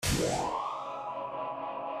Can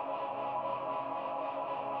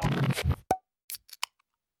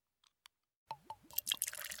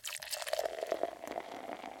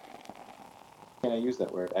I use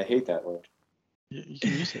that word? I hate that word. You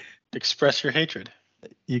can use it. Express your hatred.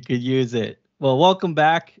 You could use it. Well, welcome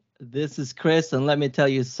back. This is Chris, and let me tell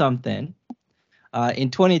you something.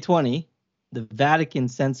 In 2020, the Vatican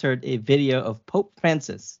censored a video of Pope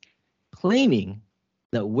Francis claiming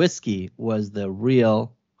that whiskey was the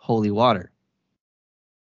real holy water.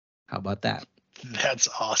 How about that? That's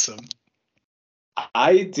awesome.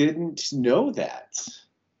 I didn't know that.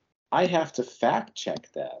 I have to fact check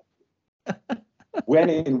that. When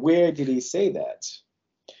and where did he say that?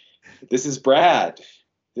 This is Brad.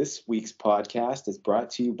 This week's podcast is brought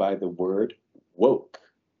to you by the word woke,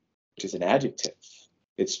 which is an adjective.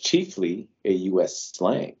 It's chiefly a U.S.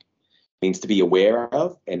 slang. It means to be aware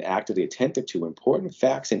of and actively attentive to important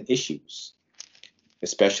facts and issues,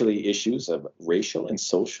 especially issues of racial and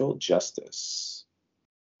social justice.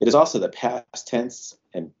 It is also the past tense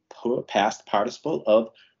and past participle of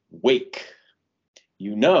wake.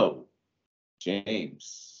 You know,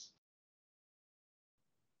 James,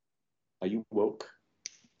 are you woke?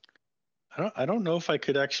 I don't know if I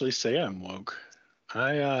could actually say I'm woke.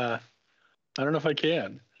 I don't know if I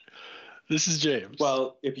can. This is James.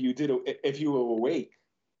 Well, if you were awake,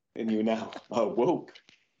 then you now woke.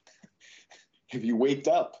 If you waked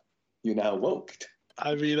up, you now woke.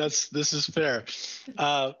 I mean, this is fair.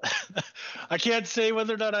 I can't say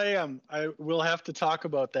whether or not I am. I will have to talk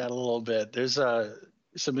about that a little bit. There's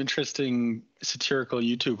some interesting satirical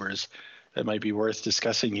YouTubers that might be worth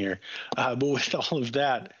discussing here. But with all of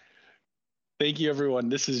that, thank you, everyone.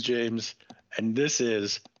 This is James, and this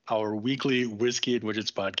is our weekly Whiskey and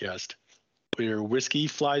Widgets podcast, where your whiskey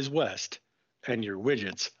flies west and your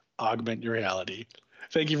widgets augment your reality.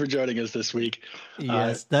 Thank you for joining us this week.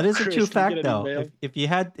 Yes, that is Chris, a true fact, though. email? If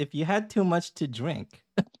you had too much to drink,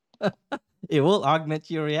 it will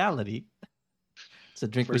augment your reality. So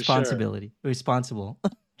drink For responsibility. Responsible.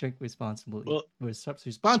 Drink responsibly. Well,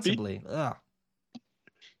 responsibly. Ugh.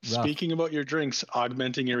 Rough. Speaking about your drinks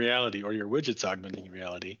augmenting your reality, or your widgets augmenting your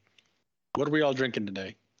reality, what are we all drinking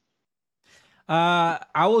today? I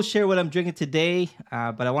will share what I'm drinking today,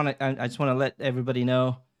 but I just want to let everybody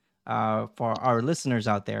know, for our listeners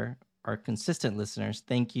out there, our consistent listeners,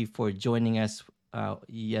 thank you for joining us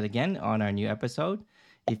yet again on our new episode.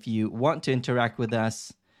 If you want to interact with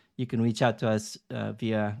us, you can reach out to us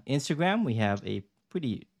via Instagram. We have a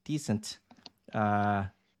pretty decent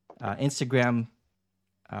Instagram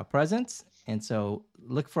presence, and so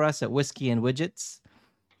look for us at Whiskey and Widgets.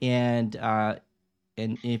 And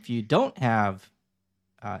if you don't have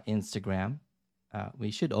Instagram,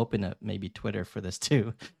 we should open up maybe Twitter for this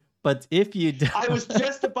too. But if you don't... I was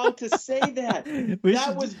just about to say that.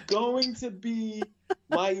 That was going to be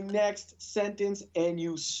my next sentence, and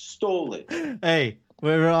you stole it. Hey,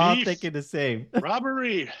 we're all Beef. thinking the same.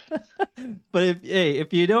 Robbery. But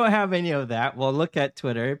if you don't have any of that, well, look at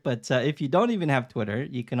Twitter. But if you don't even have Twitter,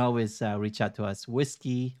 you can always reach out to us,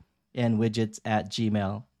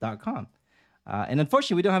 whiskeyandwidgets@gmail.com. And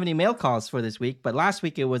unfortunately, we don't have any mail calls for this week. But last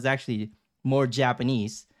week, it was actually more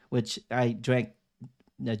Japanese, which I drank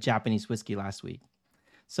the Japanese whiskey last week.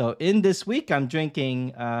 So in this week, I'm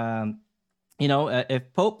drinking,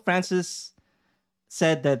 if Pope Francis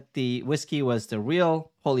said that the whiskey was the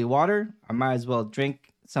real holy water, I might as well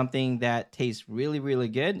drink something that tastes really, really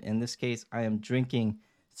good. In this case, I am drinking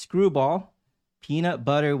Screwball peanut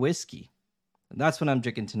butter whiskey. And that's what I'm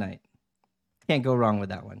drinking tonight. Can't go wrong with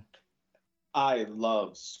that one. I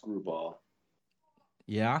love Screwball.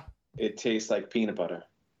 Yeah? It tastes like peanut butter.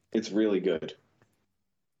 It's really good.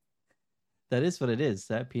 That is what it is,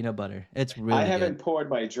 that peanut butter. It's really I haven't good. poured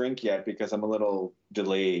my drink yet because I'm a little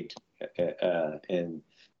delayed in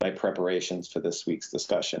my preparations for this week's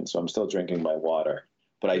discussion. So I'm still drinking my water.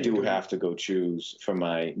 But I do have to go choose for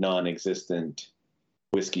my non-existent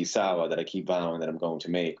whiskey sour that I keep vowing that I'm going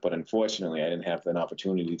to make. But unfortunately, I didn't have an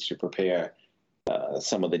opportunity to prepare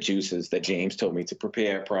some of the juices that James told me to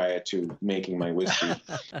prepare prior to making my whiskey.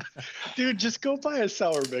 Dude, just go buy a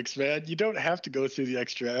sour mix, man. You don't have to go through the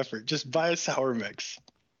extra effort. Just buy a sour mix.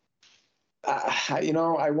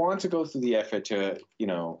 I want to go through the effort to,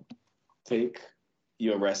 take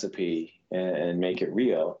your recipe and make it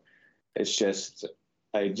real. It's just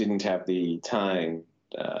I didn't have the time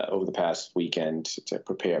over the past weekend to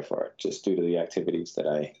prepare for it, just due to the activities that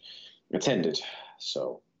I attended.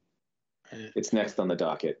 So it's next on the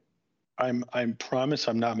docket. I promise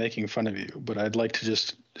I'm not making fun of you, but I'd like to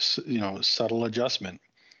just, subtle adjustment.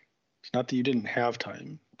 It's not that you didn't have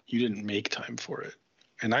time. You didn't make time for it.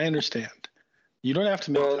 And I understand. You don't have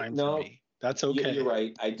to make Well, time no, for me. That's you- okay. you're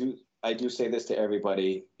right. I do say this to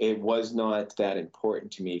everybody. It was not that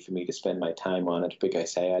important to me for me to spend my time on it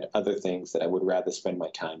because I had other things that I would rather spend my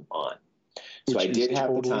time on. So Which I did is have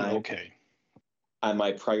the totally time. okay. And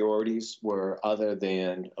my priorities were other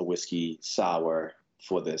than a whiskey sour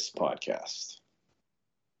for this podcast.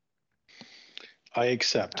 I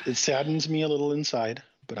accept. It saddens me a little inside,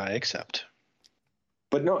 but I accept.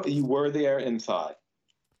 But no, you were there in thought.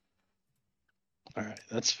 All right,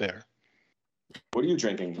 that's fair. What are you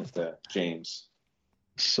drinking, Mr. James?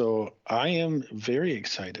 So I am very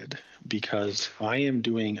excited because I am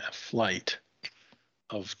doing a flight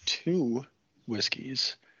of 2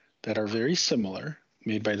 whiskeys that are very similar,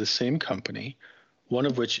 made by the same company, one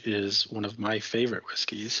of which is one of my favorite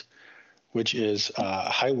whiskeys, which is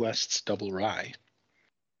High West's Double Rye.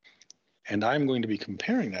 And I'm going to be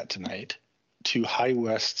comparing that tonight to High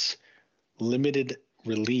West's limited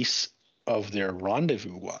release of their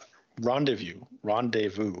Rendezvous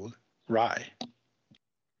Rye.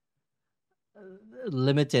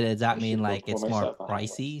 Limited, does that I mean should like pour it's more myself a High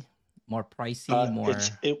pricey? More pricey, more.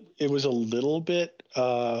 It was a little bit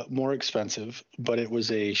more expensive, but it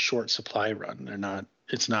was a short supply run.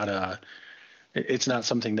 It's not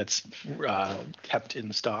something that's kept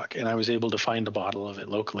in stock. And I was able to find a bottle of it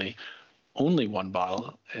locally. Only one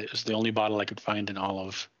bottle. It was the only bottle I could find in all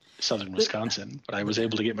of southern Wisconsin, but I was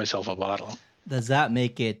able to get myself a bottle. Does that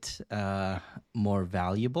make it more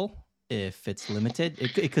valuable if it's limited?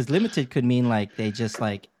 Because limited could mean like they just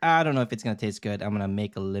like, I don't know if it's going to taste good. I'm going to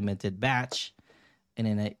make a limited batch. And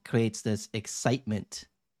then it creates this excitement.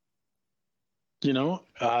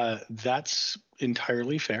 That's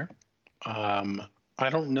entirely fair. I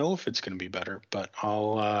don't know if it's going to be better, but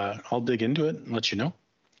I'll dig into it and let you know.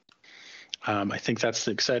 I think that's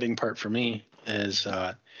the exciting part for me is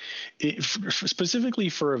specifically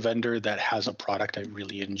for a vendor that has a product I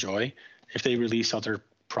really enjoy. If they release other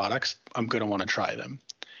products, I'm going to want to try them.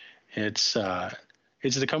 It's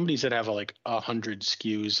the companies that have like 100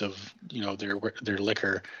 SKUs of their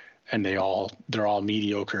liquor, and they're all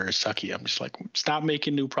mediocre or sucky. I'm just like, stop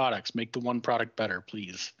making new products. Make the one product better,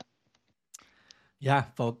 please. Yeah,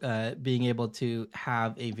 being able to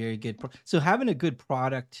have a very good so having a good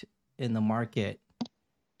product in the market,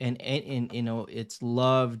 and it's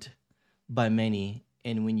loved by many.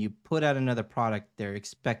 And when you put out another product, they're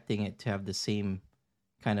expecting it to have the same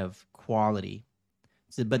kind of quality.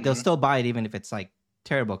 So, but they'll still buy it even if it's like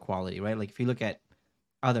terrible quality, right? Like if you look at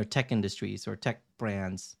other tech industries or tech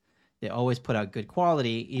brands, they always put out good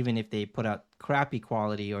quality, even if they put out crappy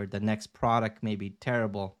quality or the next product may be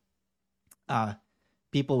terrible.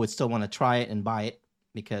 People would still want to try it and buy it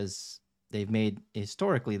because they've made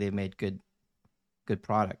good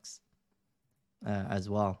products as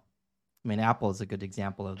well. I mean, Apple is a good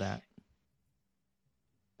example of that.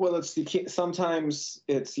 Well, sometimes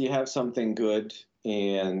you have something good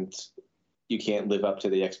and you can't live up to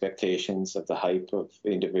the expectations of the hype of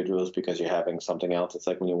individuals because you're having something else. It's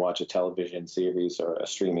like when you watch a television series or a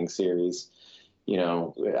streaming series.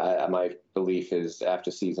 My belief is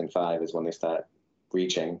after season 5 is when they start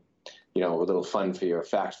reaching, a little fun for your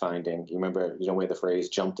fact finding. You remember, where the phrase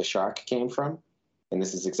 "jump the shark" came from? And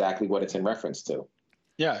this is exactly what it's in reference to.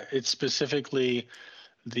 Yeah, it's specifically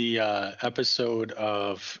the episode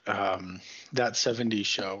of that 70s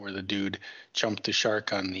show where the dude jumped the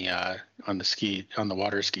shark on the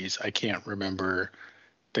water skis. I can't remember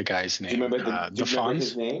the guy's name. Do you remember the Fonz?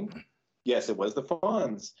 His name? Yes, it was the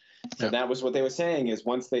Fonz. So Yeah. that was what they were saying is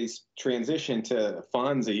once they transitioned to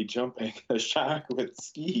Fonzie jumping the shark with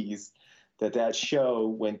skis, that show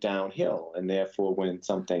went downhill. And therefore, when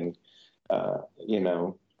something,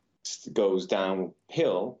 goes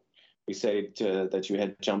downhill, we say that you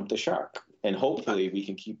had jumped the shark. And hopefully we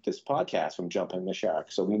can keep this podcast from jumping the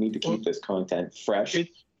shark. So we need to keep this content fresh.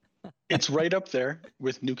 It's right up there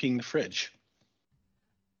with nuking the fridge.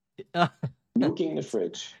 Nuking the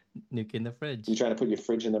fridge. Nuking the fridge. You trying to put your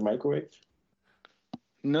fridge in the microwave?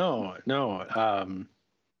 No.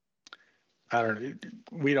 I don't.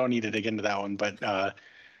 We don't need to dig into that one, but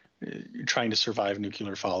trying to survive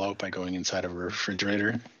nuclear fallout by going inside of a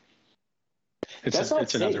refrigerator.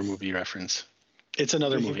 It's another movie reference. It's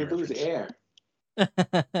another movie reference. You could lose air.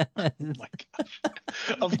 Oh my gosh.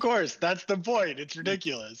 Of course, that's the point. It's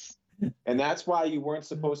ridiculous. And that's why you weren't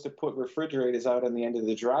supposed to put refrigerators out on the end of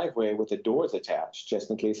the driveway with the doors attached, just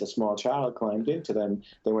in case a small child climbed into them.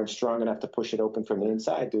 They weren't strong enough to push it open from the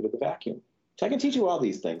inside due to the vacuum. So I can teach you all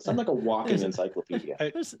these things. I'm like a walking encyclopedia.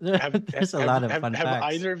 There's a lot of fun facts. Have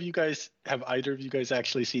either of you guys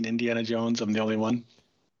actually seen Indiana Jones? I'm the only one.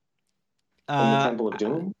 In the Temple of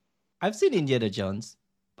Doom? I've seen Indiana Jones,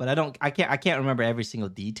 but I can't remember every single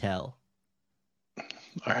detail.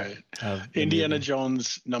 All right. Of the Indiana movie.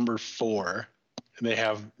 Jones #4. They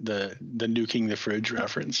have the nuking the fridge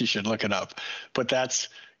reference. You should look it up. But that's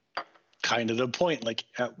kind of the point. Like,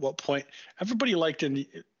 at what point everybody liked a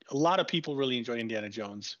lot of people really enjoy Indiana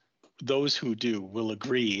Jones. Those who do will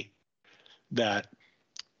agree that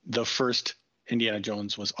the first Indiana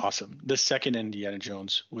Jones was awesome. The second Indiana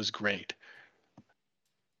Jones was great.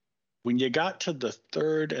 When you got to the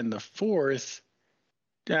third and the fourth,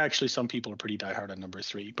 actually some people are pretty diehard on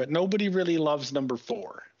 #3, but nobody really loves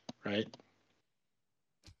 #4, right?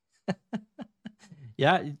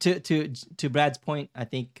 Yeah, to Brad's point, I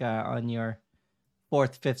think on your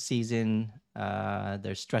 4th, 5th season,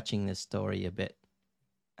 they're stretching this story a bit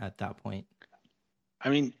at that point. I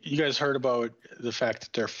mean, you guys heard about the fact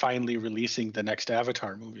that they're finally releasing the next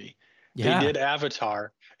Avatar movie. Yeah. They did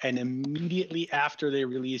Avatar, and immediately after they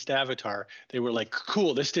released Avatar, they were like,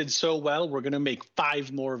 cool, this did so well, we're going to make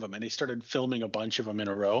 5 more of them. And they started filming a bunch of them in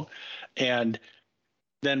a row. And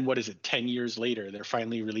then, 10 years later, they're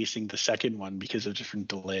finally releasing the second one because of different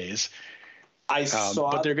delays.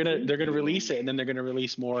 But they're gonna release it, and then they're gonna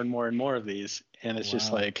release more and more and more of these, and it's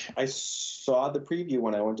just like, I saw the preview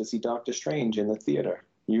when I went to see Doctor Strange in the theater.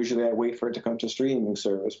 Usually I wait for it to come to streaming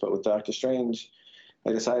service, but with Doctor Strange,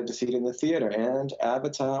 I decided to see it in the theater, and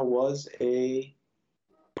Avatar was a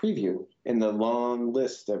preview in the long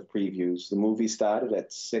list of previews. The movie started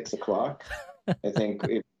at 6:00. I think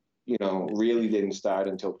it, really didn't start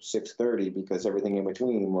until 6:30 because everything in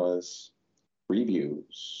between was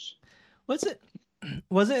previews.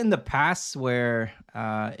 Was it in the past where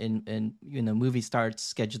in movie starts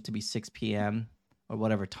scheduled to be 6 p.m. or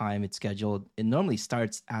whatever time it's scheduled, it normally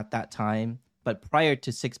starts at that time, but prior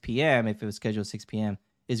to 6 p.m., if it was scheduled 6 p.m.,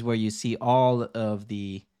 is where you see all of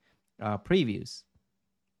the previews.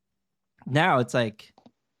 Now it's like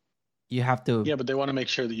you have to. Yeah, but they want to make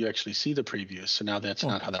sure that you actually see the previews. So now that's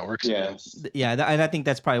not how that works. Yes. Yeah, and I think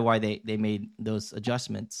that's probably why they made those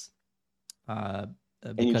adjustments.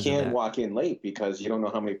 And you can't walk in late because you don't know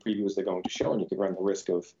how many previews they're going to show, and you could run the risk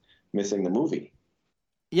of missing the movie.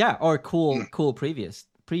 Yeah, or cool previews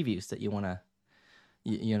that you want to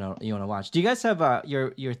watch. Do you guys have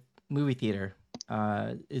your movie theater?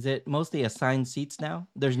 Is it mostly assigned seats now?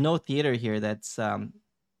 There's no theater here that's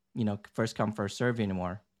first come first serve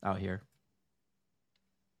anymore out here.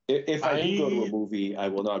 If I do go to a movie, I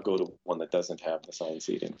will not go to one that doesn't have assigned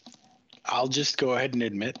seating. I'll just go ahead and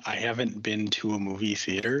admit I haven't been to a movie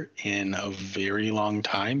theater in a very long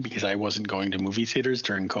time because I wasn't going to movie theaters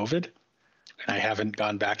during COVID. And I haven't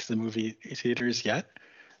gone back to the movie theaters yet.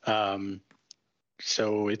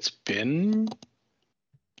 So it's been,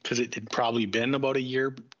 because it had probably been about a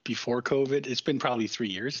year before COVID. It's been probably 3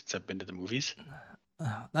 years since I've been to the movies.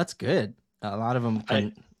 That's good. A lot of them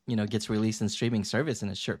gets released in streaming service in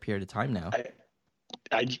a short period of time now.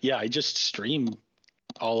 I just stream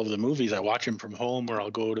all of the movies. I watch them from home, or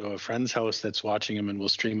I'll go to a friend's house that's watching them and we'll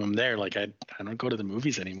stream them there. Like I don't go to the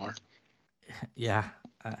movies anymore. Yeah.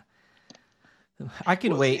 I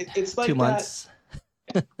can wait it's like 2 months.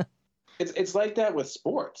 It's like that with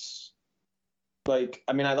sports. Like,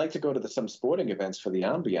 I mean, I like to go to some sporting events for the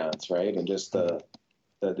ambiance, right? And just the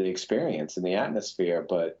experience and the atmosphere.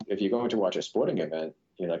 But if you're going to watch a sporting event,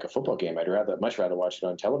 like a football game, I'd much rather watch it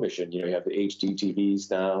on television. You have the HD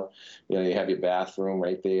TVs now. You have your bathroom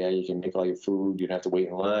right there. You can make all your food. You don't have to wait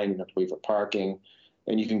in line. You don't have to wait for parking.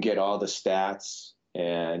 And you can get all the stats,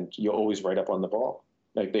 and you're always right up on the ball.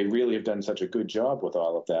 Like, they really have done such a good job with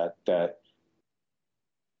all of that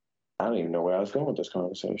I don't even know where I was going with this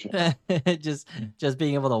conversation. just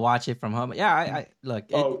being able to watch it from home. Yeah, I look.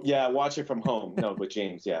 Watch it from home. No, but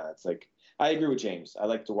James, yeah, it's like, I agree with James. I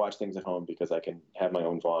like to watch things at home because I can have my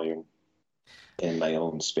own volume and my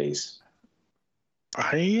own space.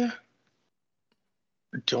 I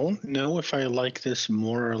don't know if I like this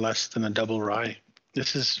more or less than a double rye.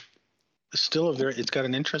 This is still it's got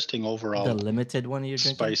an interesting overall. The limited one you're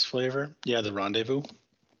drinking? Spice flavor. Yeah, the Rendezvous.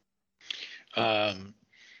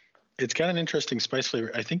 It's got an interesting spice flavor.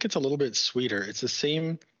 I think it's a little bit sweeter. It's the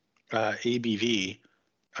same ABV.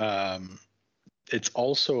 It's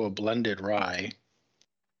also a blended rye.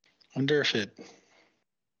 Wonder if it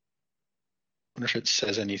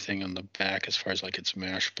says anything on the back as far as like its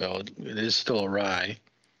mash bill. It is still a rye.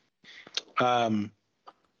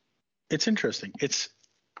 It's interesting. It's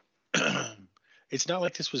not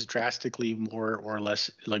like this was drastically more or less,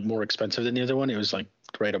 like, more expensive than the other one. It was like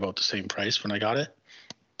right about the same price when I got it.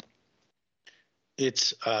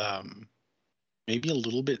 It's maybe a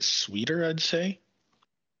little bit sweeter, I'd say.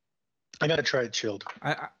 I gotta try it chilled.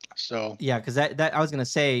 So yeah, because that I was gonna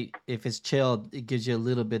say, if it's chilled, it gives you a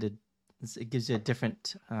little bit of, it gives you a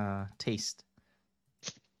different taste.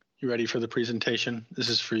 You ready for the presentation? This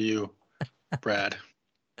is for you, Brad.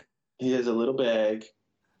 He has a little bag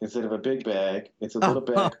instead of a big bag. It's a little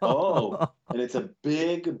bag. Oh, and it's a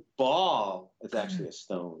big ball. It's actually a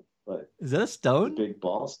stone, but is that a stone? It's a big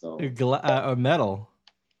ball stone or metal.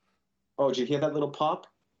 Oh, did you hear that little pop?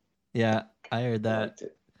 Yeah, I heard that.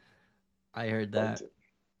 I heard that.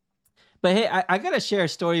 But hey, I gotta share a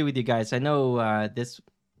story with you guys. I know this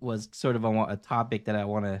was sort of a topic that I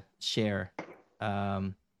want to share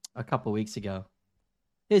a couple weeks ago.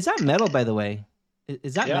 Is that metal, by the way?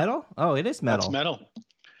 Is that metal? Oh, it is metal. That's metal.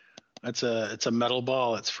 It's a metal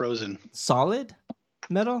ball. It's frozen. Solid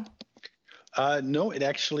metal? No, it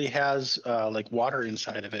actually has like water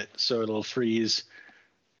inside of it, so it'll freeze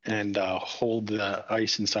and hold the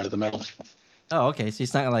ice inside of the metal. Oh, okay. So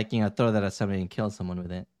it's not like, throw that at somebody and kill someone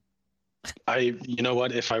with it. You know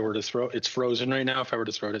what? If I were to throw, it's frozen right now. If I were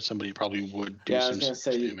to throw it at somebody, probably would do some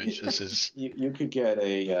damage. You could get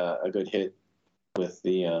a good hit with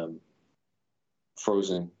the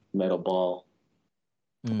frozen metal ball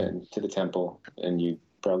and to the temple, and you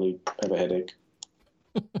probably have a headache.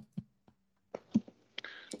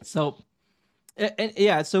 So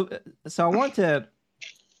I want to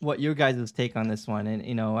what your guys' take on this one.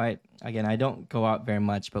 And I don't go out very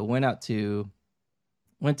much, but went to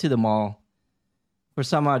the mall. For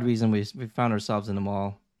some odd reason, we found ourselves in the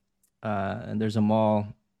mall, and there's a mall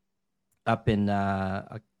up in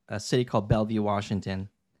a city called Bellevue, Washington,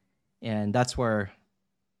 and that's where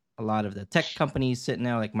a lot of the tech companies sit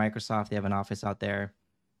now, like Microsoft. They have an office out there.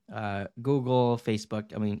 Google,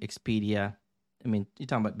 Facebook, Expedia. You're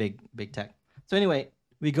talking about big tech. So anyway,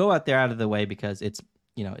 we go out there out of the way because it's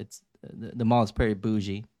the mall is pretty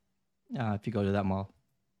bougie. If you go to that mall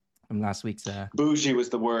from last week's bougie was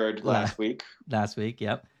the word last week. Last week,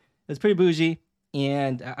 yep, it was pretty bougie.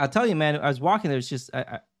 And I'll tell you, man, I was walking there. It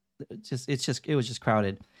was just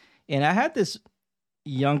crowded, and I had this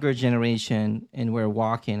younger generation, and we're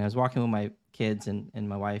walking. I was walking with my kids and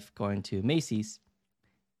my wife going to Macy's,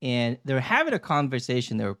 and they were having a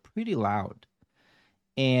conversation. They were pretty loud,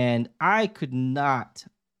 and I could not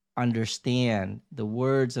understand the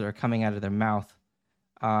words that are coming out of their mouth.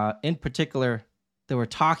 In particular, they were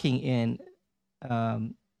talking in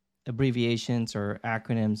abbreviations or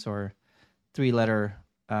acronyms or three-letter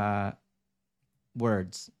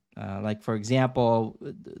words. Like, for example,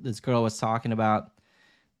 this girl was talking about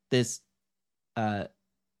this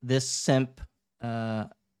simp. I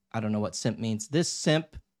don't know what simp means. This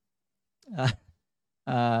simp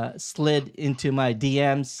slid into my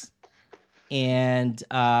DMs and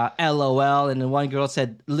LOL, and then one girl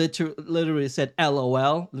said literally said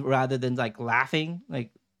LOL rather than like laughing,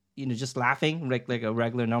 like just laughing like a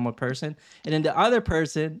regular normal person. And then the other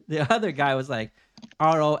guy was like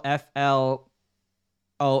ROFLOL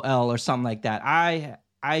or something like that.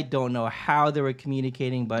 I don't know how they were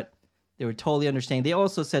communicating, but they were totally understanding. They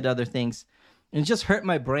also said other things, and it just hurt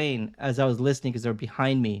my brain as I was listening because they were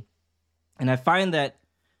behind me. And I find that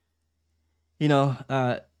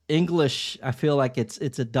English, I feel like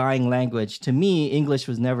it's a dying language. To me, English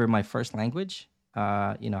was never my first language.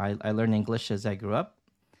 I learned English as I grew up,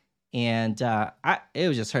 and it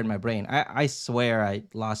was just hurting my brain. I swear I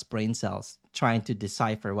lost brain cells trying to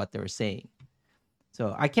decipher what they were saying.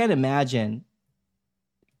 So I can't imagine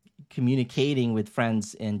communicating with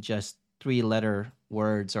friends in just three-letter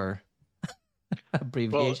words or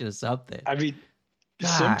abbreviation or something.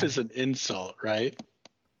 Simp is an insult, right?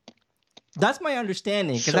 That's my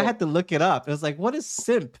understanding, because I had to look it up. It was like, what is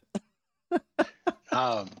simp?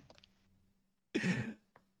 So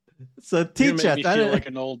teach us. You made me feel like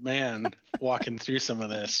an old man walking through some of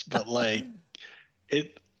this, but like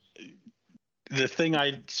the thing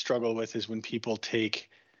I struggle with is when people take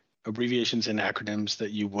abbreviations and acronyms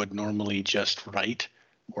that you would normally just write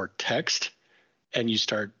or text, and you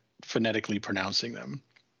start phonetically pronouncing them.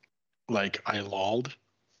 Like I lolled,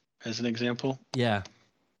 as an example. Yeah.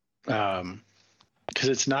 Because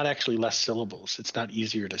it's not actually less syllables. It's not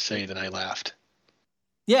easier to say than I laughed.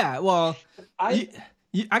 Yeah, well, I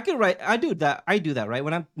could write. I do that, right?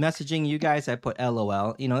 When I'm messaging you guys, I put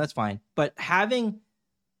LOL. That's fine. But having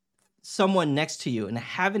someone next to you and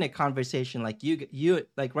having a conversation like you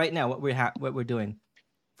like right now, what we're doing,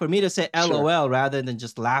 for me to say LOL rather than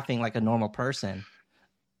just laughing like a normal person,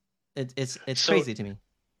 it's crazy to me.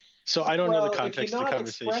 So I don't know the context of the conversation.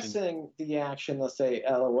 If you're not expressing the action, they'll say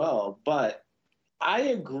LOL. But I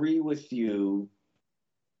agree with you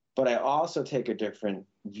but I also take a different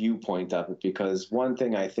viewpoint of it, because one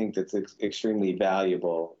thing I think that's extremely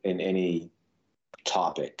valuable in any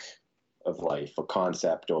topic of life or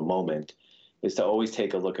concept or moment is to always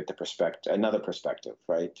take a look at the perspective, another perspective,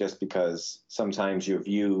 right? Just because sometimes your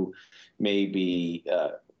view may be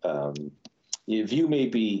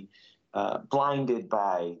blinded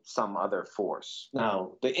by some other force.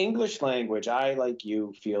 Now, the English language, I, like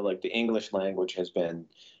you, feel like the English language has been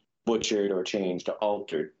butchered or changed or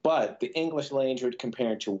altered, but the English language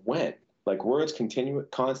compared to when, like words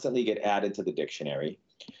constantly get added to the dictionary.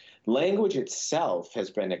 Language itself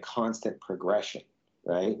has been a constant progression,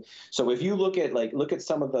 right? So if you look at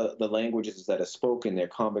some of the languages that are spoken, they're a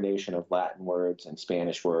combination of Latin words and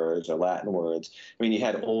Spanish words or Latin words. I mean, you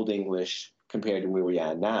had Old English compared to where we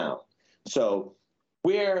are now. So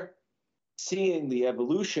we're seeing the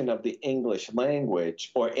evolution of the English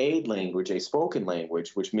language, or a language, a spoken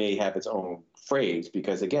language, which may have its own phrase,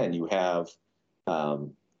 because again, you have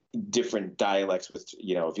different dialects with,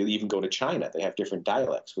 if you even go to China, they have different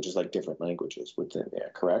dialects, which is like different languages within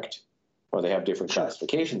there, correct? Or they have different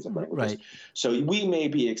classifications of languages. Right. So we may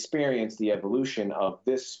be experiencing the evolution of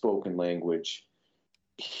this spoken language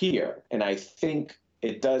here. And I think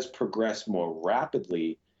it does progress more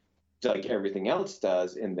rapidly, like everything else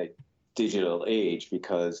does in the digital age,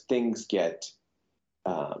 because things get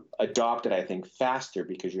adopted, I think, faster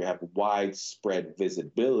because you have widespread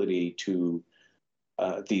visibility to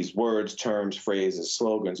these words, terms, phrases,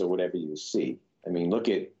 slogans, or whatever you see. I mean, look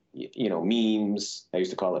at, memes. I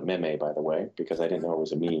used to call it meme, by the way, because I didn't know it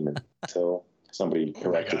was a meme until somebody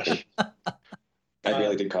corrected me. I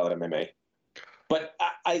really did call it a meme. But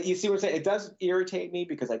you see what I'm saying? It does irritate me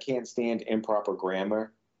because I can't stand improper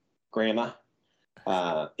grammar,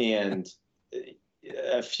 and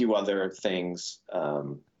a few other things.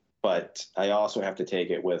 But I also have to take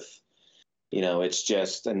it with, it's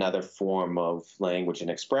just another form of language and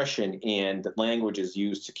expression, and language is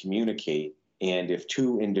used to communicate. And if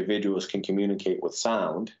two individuals can communicate with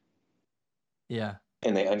sound, yeah,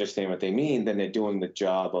 and they understand what they mean, then they're doing the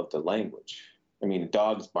job of the language. I mean,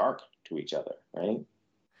 dogs bark to each other, right?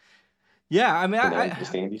 Yeah, I mean, I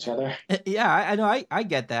understand each other. Yeah, I know, I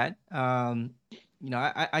get that.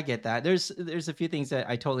 I get that. There's a few things that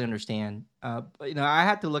I totally understand. But, I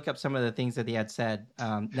had to look up some of the things that they had said.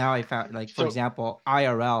 Now I found, like, for example,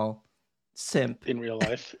 IRL, simp in real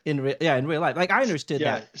life. in real life. Like, I understood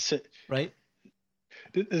that, right?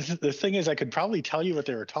 The thing is, I could probably tell you what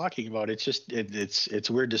they were talking about. It's just it's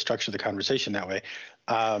weird to structure the conversation that way.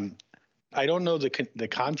 I don't know the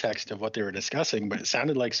context of what they were discussing, but it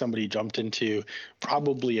sounded like somebody jumped into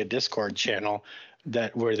probably a Discord channel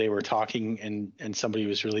where they were talking, and somebody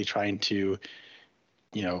was really trying to,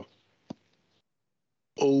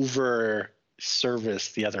 over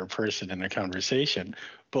service the other person in the conversation.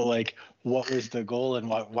 But like, what was the goal and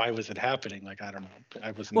why was it happening? Like, I don't know.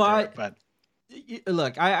 I wasn't there, but.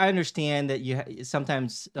 Look, I understand that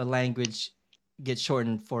sometimes a language gets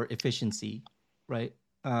shortened for efficiency, right?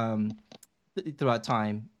 Throughout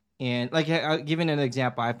time, and like, I'll give you an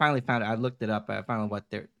example. I finally found it. I looked it up. I found what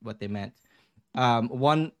they meant.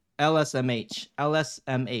 One LSMH,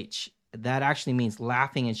 that actually means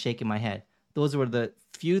laughing and shaking my head. Those were the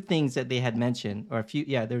few things that they had mentioned, or a few.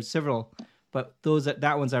 Yeah, there's several, but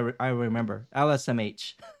that one's I remember.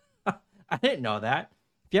 LSMH. I didn't know that.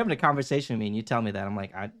 If you're having a conversation with me and you tell me that, I'm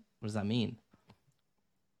like, what does that mean?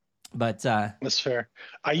 But that's fair.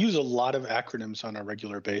 I use a lot of acronyms on a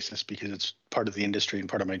regular basis because it's part of the industry and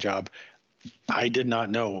part of my job. I did not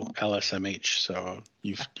know LSMH, so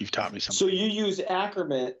you've taught me something. So you use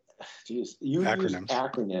acronyms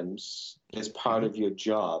as part of your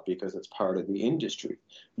job because it's part of the industry.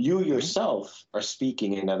 You yourself are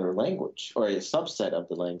speaking another language or a subset of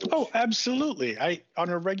the language. Oh, absolutely. On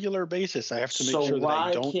a regular basis, I have to make sure that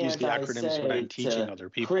I don't use the acronyms when I'm teaching other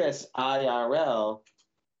people. Chris, IRL,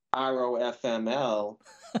 ROFML,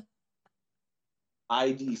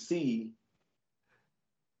 IDC.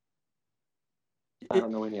 I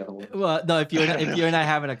don't know any other words. Well, no, if you're not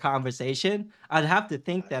having a conversation, I'd have to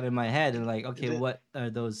think that in my head and like, okay, what are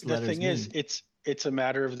those letters mean? The thing is, it's a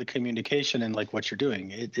matter of the communication and like what you're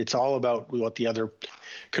doing. It's all about what the other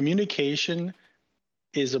communication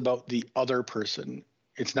is about the other person.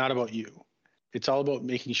 It's not about you. It's all about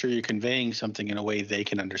making sure you're conveying something in a way they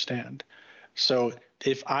can understand. So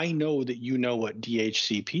if I know that you know what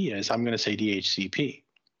DHCP is, I'm going to say DHCP.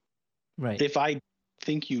 Right. If I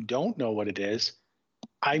think you don't know what it is,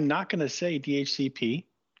 I'm not going to say DHCP.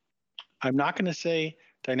 I'm not going to say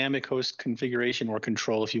dynamic host configuration or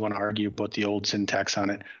control, if you want to argue about the old syntax on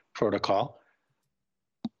it, protocol.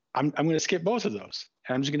 I'm going to skip both of those.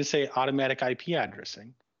 And I'm just going to say automatic IP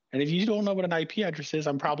addressing. And if you don't know what an IP address is,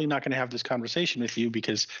 I'm probably not going to have this conversation with you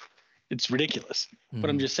because it's ridiculous. But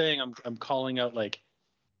I'm just saying, I'm calling out, like,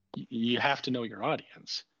 you have to know your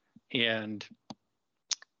audience. And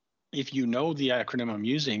if you know the acronym I'm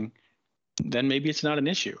using, then maybe it's not an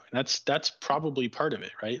issue. And that's probably part of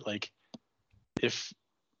it, right? Like, if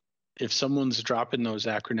someone's dropping those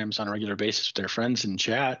acronyms on a regular basis with their friends in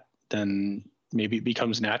chat, then maybe it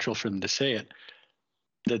becomes natural for them to say it.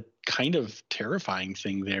 The kind of terrifying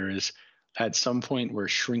thing there is, at some point we're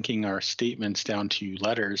shrinking our statements down to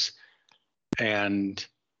letters, and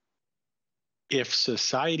if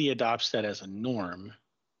society adopts that as a norm,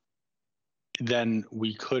 then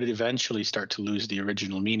we could eventually start to lose the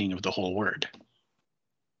original meaning of the whole word.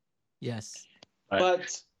 Yes.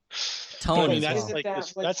 But Tone as that's well. like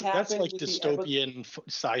That's that's like with the dystopian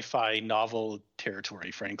sci-fi novel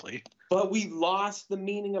territory, frankly. But we lost the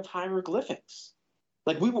meaning of hieroglyphics.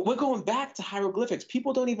 Like, we're going back to hieroglyphics.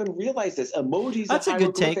 People don't even realize this. Emojis That's are a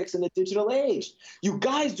good take. hieroglyphics in the digital age. You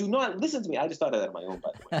guys do not listen to me. I just thought of that on my own, by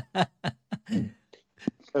the way.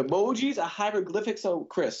 Emojis are hieroglyphics. So,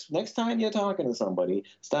 Chris, next time you're talking to somebody,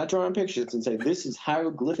 start drawing pictures and say, this is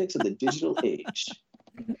hieroglyphics of the digital age.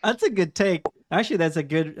 That's a good take. Actually, that's a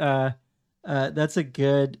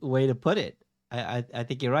good way to put it. I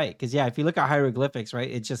think you're right. Because, yeah, if you look at hieroglyphics, right,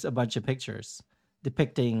 it's just a bunch of pictures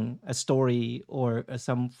depicting a story or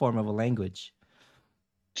some form of a language.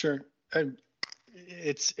 Sure.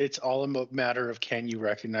 It's all a matter of, can you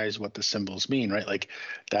recognize what the symbols mean, right? Like,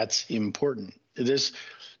 that's important. There's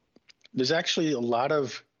actually a lot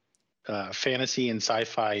of fantasy and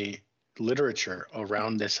sci-fi literature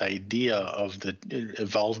around this idea of the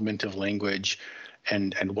evolvement of language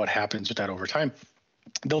and what happens with that over time.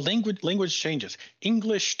 The language changes.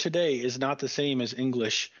 English today is not the same as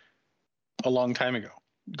English a long time ago.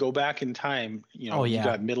 Go back in time, you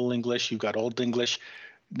got Middle English, you've got Old English.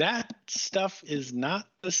 That stuff is not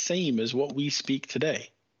the same as what we speak today.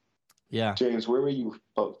 Yeah. James, where were you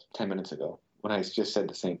about 10 minutes ago when I just said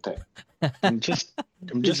the same thing? I'm just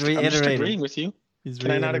agreeing with you. Can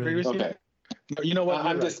I not agree with you? Okay. No, you know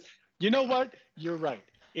what? You know what? You're right.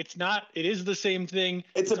 It's not. It is the same thing.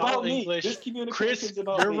 It's about all me. English. This communication's Chris,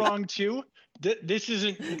 about you're me. wrong too. This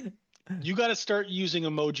isn't. You got to start using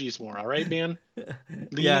emojis more. All right, man.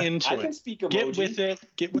 Lean into I it. can speak emoji. Get with it.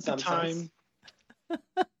 Get with the Sometimes. time.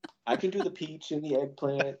 I can do the peach and the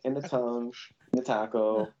eggplant and the tongue and the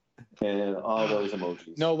taco and all those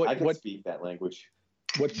emojis. No, I can speak that language.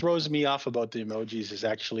 What throws me off about the emojis is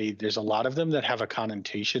actually there's a lot of them that have a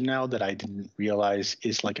connotation now that I didn't realize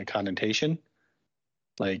is like a connotation.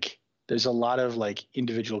 Like, there's a lot of like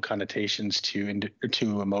individual connotations to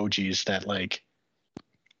emojis that, like,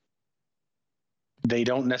 they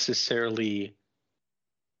don't necessarily,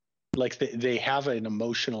 like, they have an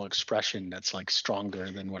emotional expression that's like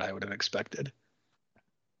stronger than what I would have expected.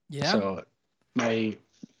 Yeah. So one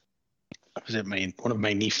of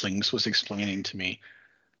my nieflings was explaining to me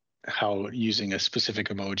how using a specific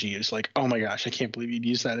emoji is like, oh my gosh, I can't believe you'd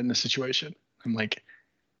use that in this situation. I'm like,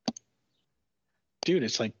 dude,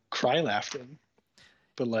 it's like cry laughing.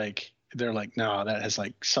 But like, they're like, no, that has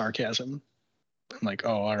like sarcasm. I'm like,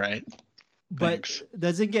 oh, all right. Thanks. But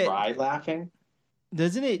does it get cry laughing?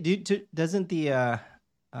 Doesn't it? Doesn't the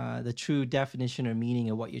true definition or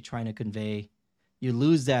meaning of what you're trying to convey, you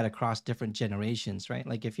lose that across different generations, right?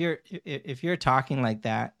 Like, if you're talking like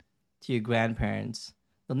that to your grandparents,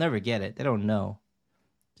 they'll never get it. They don't know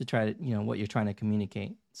to try to what you're trying to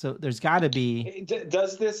communicate. So there's got to be.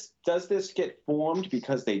 Does this get formed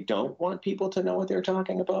because they don't want people to know what they're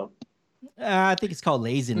talking about? I think it's called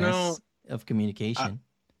laziness of communication.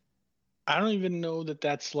 I don't even know that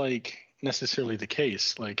that's like necessarily the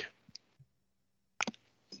case. Like,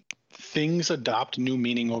 things adopt new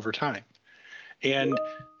meaning over time, and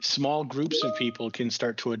small groups of people can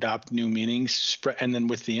start to adopt new meanings. And then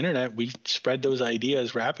with the internet, we spread those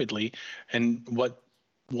ideas rapidly, and what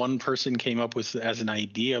one person came up with as an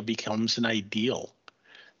idea becomes an ideal.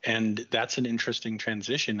 And that's an interesting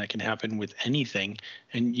transition that can happen with anything.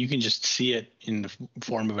 And you can just see it in the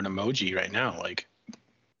form of an emoji right now. Like,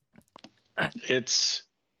 it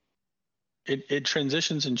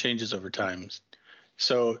transitions and changes over time.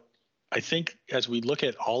 So I think as we look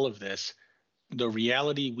at all of this, the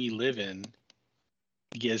reality we live in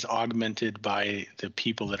is augmented by the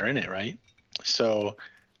people that are in it, right? So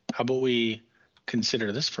how about we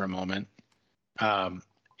consider this for a moment?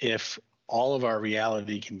 If all of our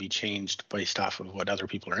reality can be changed based off of what other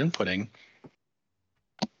people are inputting,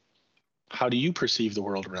 how do you perceive the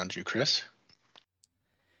world around you, Chris?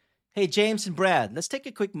 Hey, James and Brad, let's take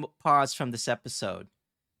a quick pause from this episode.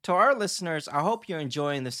 To our listeners, I hope you're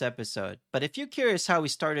enjoying this episode. But if you're curious how we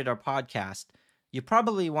started our podcast, you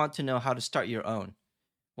probably want to know how to start your own.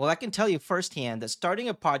 Well, I can tell you firsthand that starting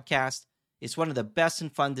a podcast is one of the best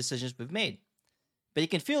and fun decisions we've made. But it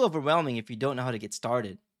can feel overwhelming if you don't know how to get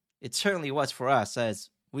started. It certainly was for us, as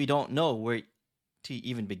we don't know where to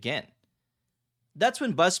even begin. That's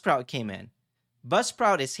when Buzzsprout came in.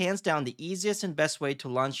 Buzzsprout is hands down the easiest and best way to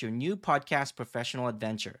launch your new podcast professional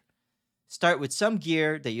adventure. Start with some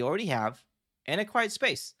gear that you already have and a quiet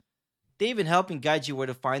space. They even help and guide you where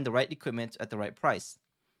to find the right equipment at the right price.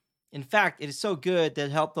 In fact, it is so good that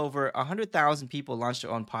it helped over 100,000 people launch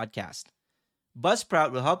their own podcast.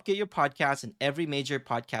 Buzzsprout will help get your podcast in every major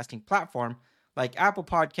podcasting platform like Apple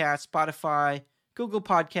Podcasts, Spotify, Google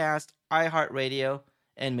Podcasts, iHeartRadio,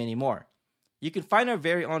 and many more. You can find our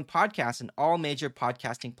very own podcast in all major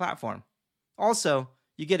podcasting platforms. Also,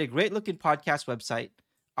 you get a great-looking podcast website,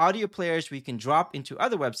 audio players where you can drop into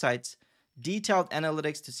other websites, detailed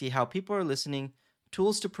analytics to see how people are listening,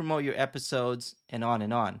 tools to promote your episodes, and on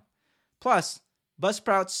and on. Plus,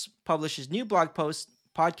 Buzzsprout publishes new blog posts,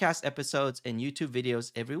 podcast episodes, and YouTube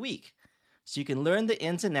videos every week, so you can learn the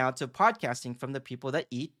ins and outs of podcasting from the people that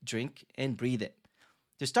eat, drink, and breathe it.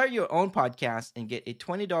 To start your own podcast and get a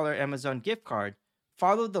 $20 Amazon gift card,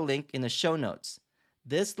 follow the link in the show notes.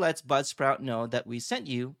 This lets Buzzsprout know that we sent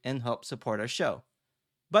you and help support our show.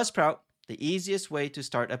 Buzzsprout, the easiest way to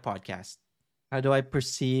start a podcast. How do I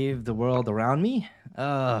perceive the world around me?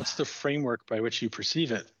 What's the framework by which you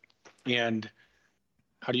perceive it? And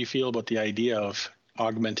how do you feel about the idea of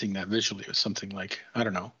augmenting that visually with something like, I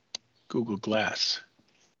don't know, Google Glass?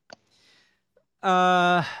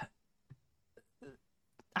 I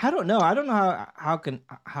don't know. I don't know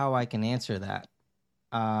how I can answer that.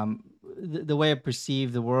 The way I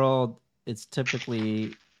perceive the world, it's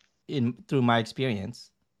typically through my experience.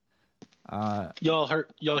 Y'all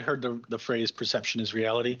heard the phrase "perception is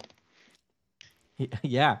reality"?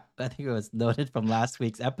 Yeah, I think it was noted from last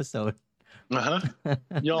week's episode.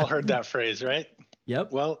 Y'all heard that phrase, right?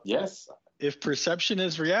 Yep. Well, Yes. if perception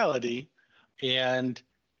is reality, and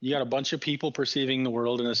you got a bunch of people perceiving the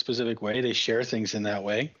world in a specific way, they share things in that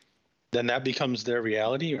way, then that becomes their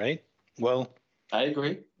reality, right? Well, I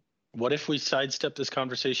agree. what if we sidestep this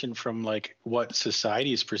conversation from like what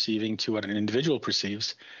society is perceiving to what an individual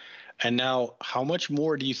perceives? And now, how much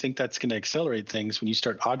more do you think that's going to accelerate things when you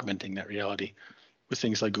start augmenting that reality with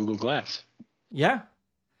things like Google Glass? Yeah.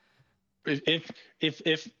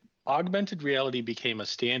 If augmented reality became a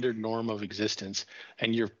standard norm of existence,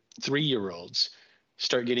 and your 3-year-olds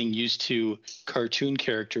start getting used to cartoon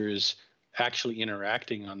characters actually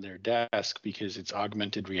interacting on their desk because it's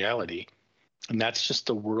augmented reality, and that's just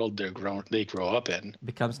the world they grow up in, It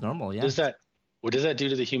becomes normal. Yeah. what does that do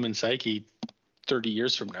to the human psyche 30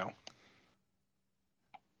 years from now?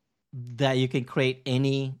 That you can create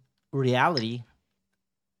any reality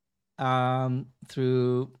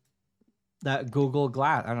through that Google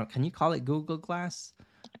Glass. I don't know. Can you call it Google Glass?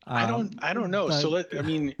 I don't know. So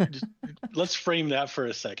let's frame that for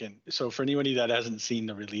a second. So for anybody that hasn't seen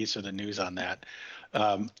the release or the news on that,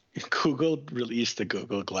 Google released the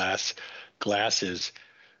Google Glass glasses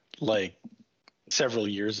like several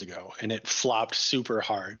years ago, and it flopped super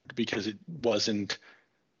hard because it wasn't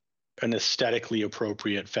an aesthetically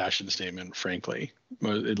appropriate fashion statement, frankly.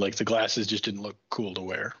 Like the glasses just didn't look cool to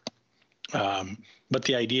wear. But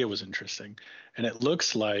the idea was interesting. And it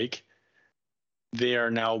looks like they are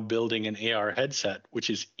now building an AR headset, which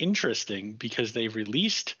is interesting because they've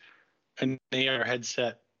released an AR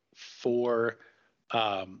headset for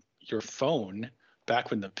your phone back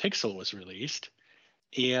when the Pixel was released.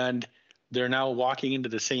 And they're now walking into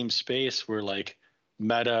the same space where like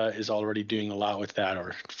Meta is already doing a lot with that,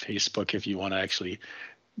 or Facebook, if you want to actually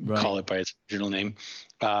call it by its original name,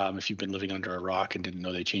 if you've been living under a rock and didn't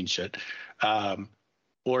know they changed it.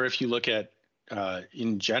 Or if you look at,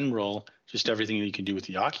 in general, just everything that you can do with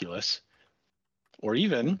the Oculus, or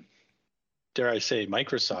even, dare I say,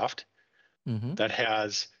 Microsoft, that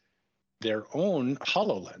has their own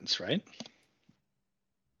HoloLens, right?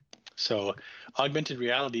 So augmented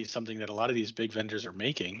reality is something that a lot of these big vendors are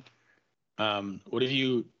making. What have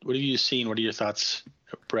you seen? What are your thoughts,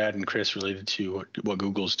 Brad and Chris, related to what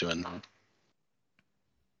Google's doing?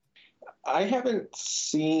 I haven't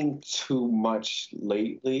seen too much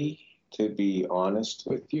lately, to be honest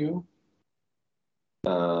with you.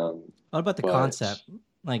 What about the concept?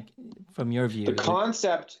 Like from your view, the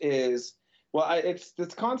concept is, well, the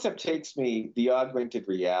concept takes me, the augmented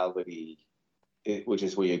reality which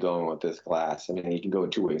is where you're going with this class. I mean, you can go in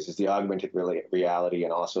two ways. It's the augmented reality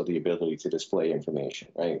and also the ability to display information,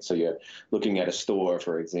 right? So you're looking at a store,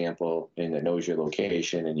 for example, and it knows your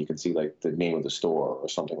location, and you can see like the name of the store or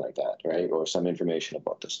something like that, right? Or some information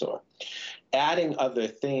about the store. Adding other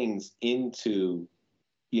things into,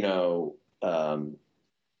 you know,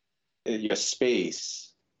 your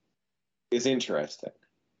space is interesting.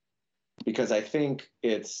 Because I think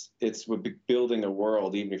we're building a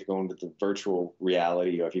world, even if you go into the virtual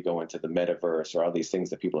reality or if you go into the metaverse or all these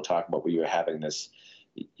things that people talk about, where you're having this,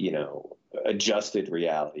 you know, adjusted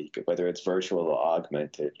reality, whether it's virtual or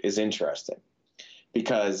augmented, is interesting.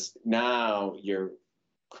 Because now you're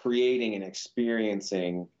creating and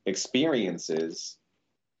experiencing experiences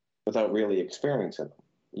without really experiencing them.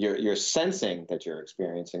 You're sensing that you're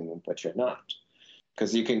experiencing them, but you're not.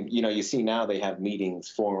 Because you can, you know, you see now they have meetings,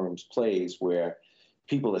 forums, plays where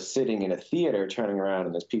people are sitting in a theater, turning around,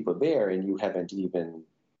 and there's people there, and you haven't even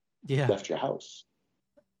left your house,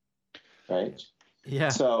 right? Yeah.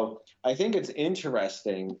 So I think it's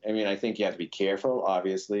interesting. I mean, I think you have to be careful,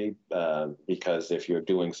 obviously, because if you're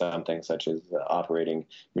doing something such as operating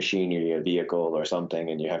machinery, a vehicle, or something,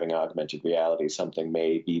 and you're having augmented reality, something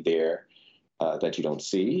may be there that you don't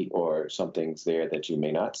see, or something's there that you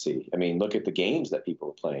may not see. I mean, look at the games that people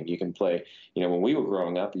are playing. You can play, you know, when we were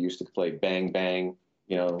growing up, we used to play Bang Bang,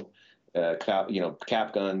 you know,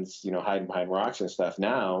 cap guns, you know, hide behind rocks and stuff.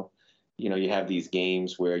 Now, you know, you have these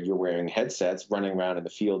games where you're wearing headsets, running around in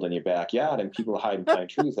the field in your backyard, and people are hiding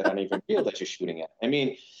behind trees that aren't even real that you're shooting at. I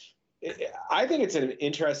mean, I think it's an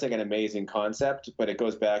interesting and amazing concept, but it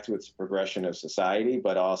goes back to its progression of society,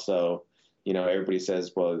 but also, you know, everybody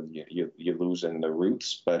says, well, you're losing the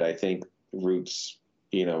roots, but I think roots,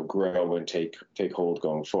 you know, grow and take hold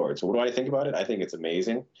going forward. So what do I think about it? I think it's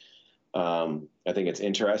amazing. I think it's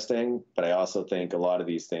interesting, but I also think a lot of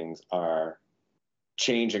these things are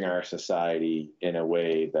changing our society in a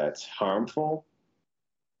way that's harmful,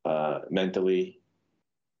 mentally,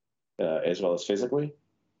 as well as physically.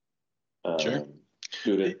 Sure.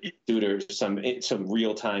 Due to some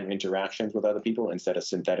real-time interactions with other people instead of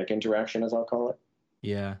synthetic interaction, as I'll call it.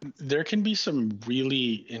 Yeah. There can be some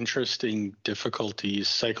really interesting difficulties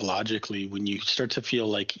psychologically when you start to feel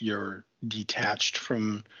like you're detached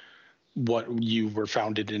from what you were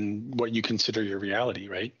founded in, what you consider your reality,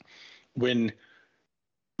 right? When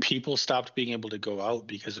people stopped being able to go out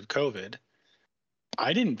because of COVID,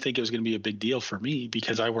 I didn't think it was going to be a big deal for me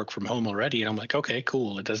because I work from home already. And I'm like, okay,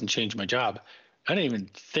 cool. It doesn't change my job. I didn't even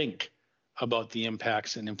think about the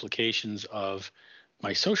impacts and implications of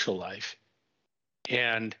my social life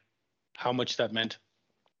and how much that meant.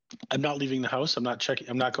 I'm not leaving the house. I'm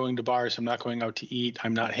not going to bars. I'm not going out to eat.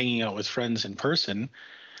 I'm not hanging out with friends in person.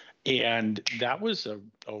 And that was a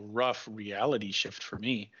rough reality shift for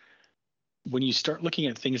me. When you start looking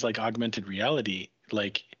at things like augmented reality,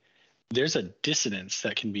 like there's a dissonance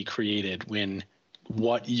that can be created when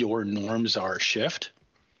what your norms are shift.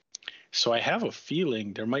 So I have a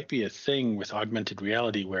feeling there might be a thing with augmented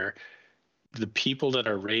reality where the people that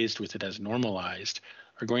are raised with it as normalized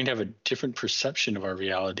are going to have a different perception of our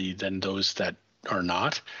reality than those that are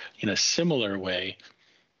not, in a similar way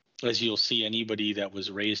as you'll see anybody that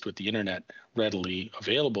was raised with the internet readily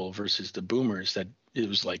available versus the boomers that it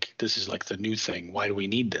was like, this is like the new thing. Why do we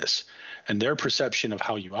need this? And their perception of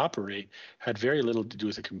how you operate had very little to do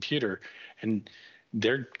with a computer. And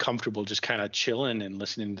they're comfortable just kind of chilling and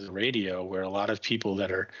listening to the radio, where a lot of people that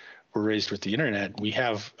were raised with the internet, we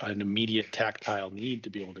have an immediate tactile need to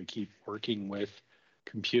be able to keep working with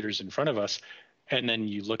computers in front of us. And then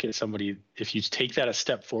you look at somebody, if you take that a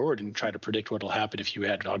step forward and try to predict what will happen if you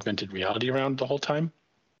had augmented reality around the whole time,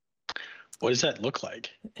 what does that look like?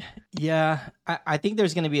 Yeah, I think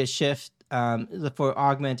there's going to be a shift for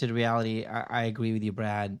augmented reality. I agree with you,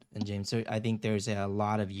 Brad and James. So I think there's a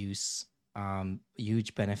lot of use,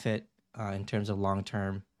 huge benefit in terms of long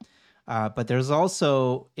term. But there's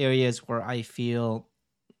also areas where I feel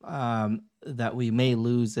that we may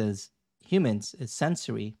lose as humans is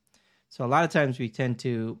sensory. So a lot of times we tend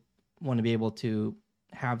to want to be able to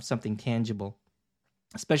have something tangible,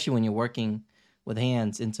 especially when you're working with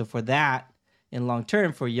hands. And so for that, in long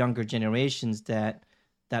term, for younger generations, that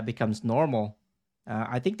becomes normal.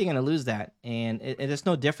 I think they're going to lose that. And it's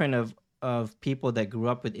no different of people that grew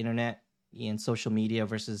up with internet and social media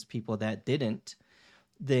versus people that didn't.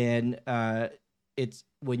 Then it's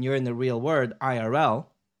when you're in the real world, IRL,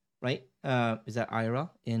 right? Is that IRL,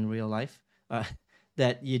 in real life?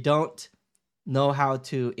 That you don't know how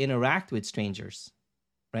to interact with strangers,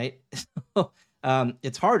 right?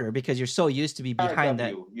 It's harder because you're so used to be behind IRW.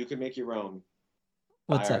 that. You can make your own.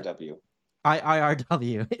 What's IRW.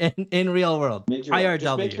 IRW in real world. Make your own.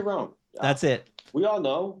 Just make IRW. your own. That's it. We all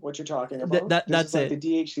know what you're talking about. This That's is like it.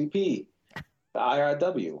 the DHCP, the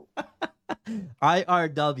IRW.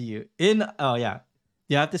 IRW in. Oh yeah,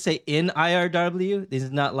 you have to say in IRW. This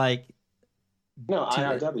is not like No,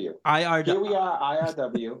 IRW. IRW. Here we are,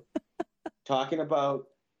 IRW, talking about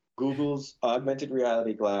Google's augmented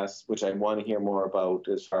reality glass, which I want to hear more about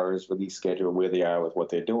as far as release schedule, where they are with what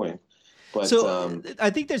they're doing. But so I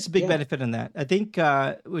think there's a big benefit in that. I think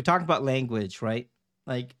we're talking about language, right?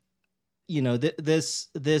 Like, you know, this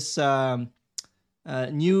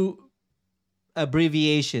new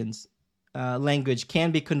abbreviations language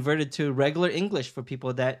can be converted to regular English for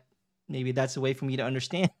people that maybe that's a way for me to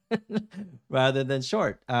understand rather than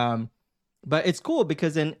short. But it's cool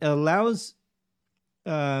because then it allows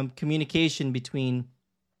communication between,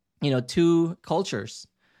 you know, two cultures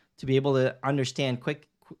to be able to understand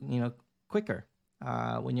quicker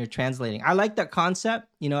when you're translating. I like that concept.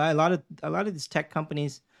 You know, a lot of these tech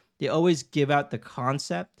companies, they always give out the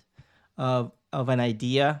concept of an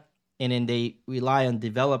idea, and then they rely on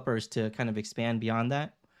developers to kind of expand beyond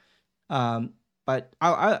that. But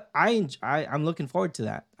I'm looking forward to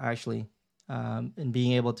that actually, and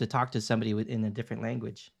being able to talk to somebody in a different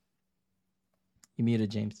language. You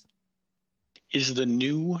muted, James. Is the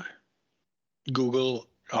new Google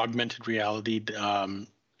augmented reality,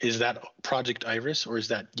 is that Project Iris, or is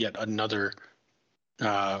that yet another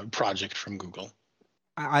project from Google?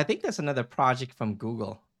 I think that's another project from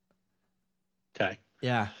Google. Okay.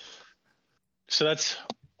 Yeah. So that's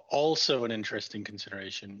also an interesting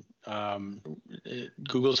consideration.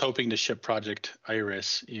 Google's hoping to ship Project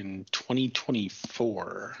Iris in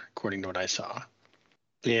 2024, according to what I saw.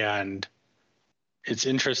 And it's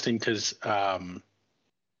interesting because for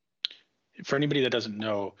anybody that doesn't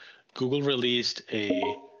know, Google released a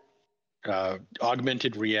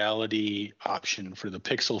augmented reality option for the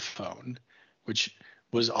Pixel phone, which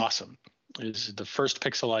was awesome. It was the first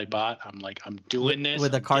Pixel I bought. I'm like, I'm doing this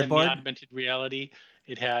with a cardboard. Augmented reality.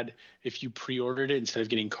 It had, if you pre-ordered it, instead of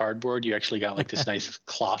getting cardboard, you actually got like this nice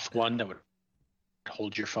cloth one that would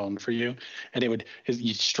hold your phone for you, and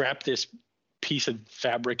you strap this piece of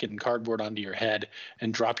fabric and cardboard onto your head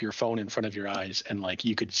and drop your phone in front of your eyes, and like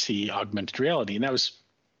you could see augmented reality. And that was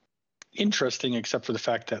interesting, except for the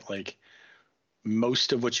fact that like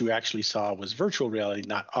most of what you actually saw was virtual reality,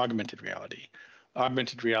 not augmented reality.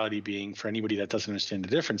 Augmented reality being, for anybody that doesn't understand the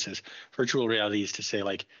differences, virtual reality is to say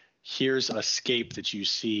like, here's a scape that you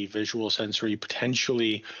see, visual, sensory,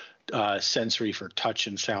 potentially sensory for touch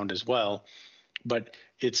and sound as well, but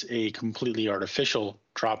it's a completely artificial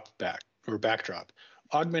backdrop.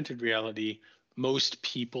 Augmented reality, most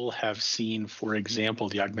people have seen, for example,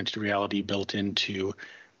 the augmented reality built into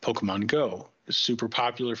Pokemon Go. It's super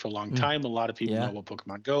popular for a long time. A lot of people know about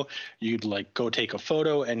Pokemon Go. You'd like go take a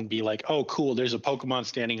photo and be like, oh, cool, there's a Pokemon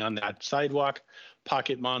standing on that sidewalk,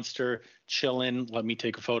 pocket monster, chilling, let me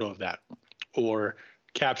take a photo of that. Or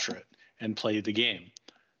capture it and play the game.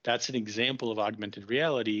 That's an example of augmented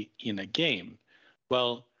reality in a game.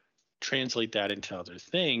 Well, translate that into other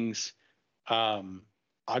things.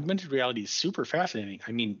 Augmented reality is super fascinating.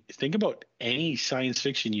 I mean, think about any science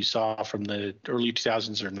fiction you saw from the early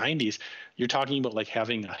 2000s or 90s. You're talking about like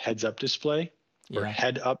having a head-up display, where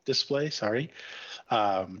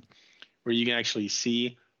you can actually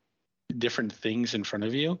see different things in front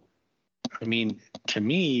of you. I mean, to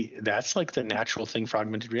me, that's like the natural thing for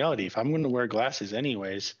augmented reality. If I'm going to wear glasses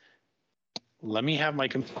anyways, let me have my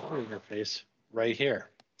computer interface right here.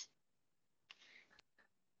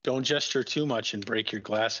 Don't gesture too much and break your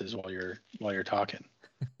glasses while you're talking.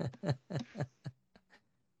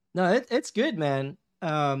 No, it's good, man.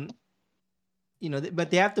 You know, but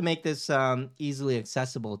they have to make this easily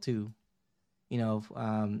accessible too. You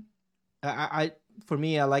know, for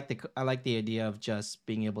me, I like the idea of just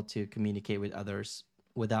being able to communicate with others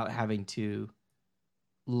without having to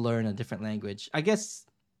learn a different language. I guess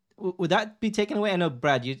would that be taken away? I know,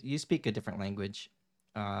 Brad, you speak a different language,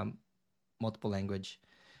 multiple language.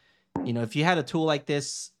 You know, if you had a tool like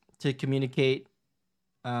this to communicate,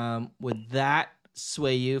 would that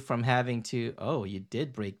sway you from having to, oh, you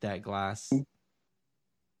did break that glass?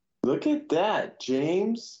 Look at that,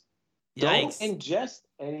 James. Yikes. Don't ingest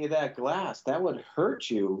any of that glass. That would hurt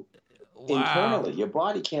you internally. Your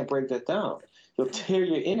body can't break that down. You'll tear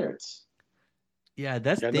your innards. Yeah,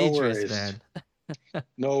 that's dangerous, man.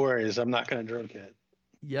 No worries. I'm not going to drink it.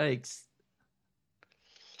 Yikes.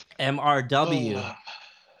 MRW.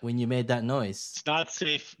 When you made that noise. It's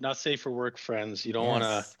not safe for work, friends. You don't want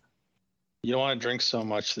to drink so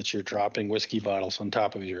much that you're dropping whiskey bottles on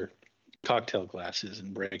top of your cocktail glasses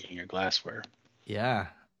and breaking your glassware. Yeah.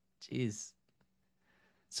 Jeez.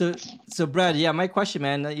 So Brad, yeah, my question,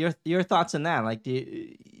 man, your thoughts on that? Like,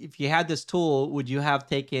 if you had this tool, would you have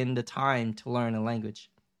taken the time to learn a language?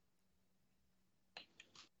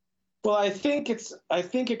 Well, I think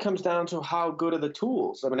it comes down to how good are the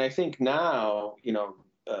tools. I mean, I think now,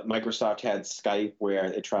 Microsoft had Skype where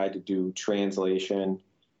it tried to do translation,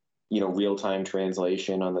 real-time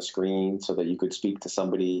translation on the screen so that you could speak to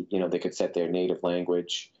somebody, they could set their native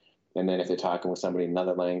language. And then if they're talking with somebody in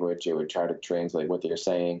another language, it would try to translate what they're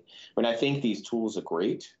saying. But I think these tools are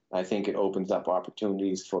great. I think it opens up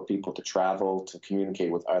opportunities for people to travel, to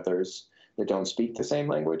communicate with others that don't speak the same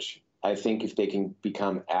language. I think if they can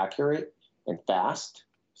become accurate and fast,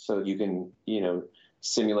 so you can,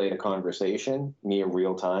 simulate a conversation near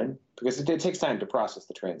real time, because it takes time to process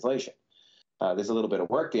the translation. There's a little bit of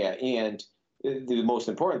work there. And the most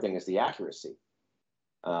important thing is the accuracy.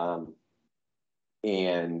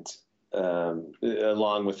 And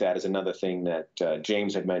along with that is another thing that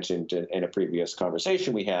James had mentioned in a previous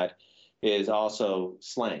conversation we had, is also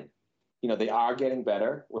slang. They are getting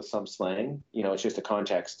better with some slang. It's just the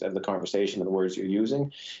context of the conversation and the words you're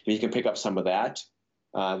using. If you can pick up some of that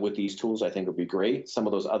with these tools, I think would be great. Some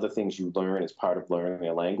of those other things you learn as part of learning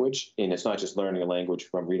a language, and it's not just learning a language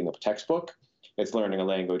from reading a textbook. It's learning a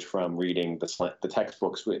language from reading the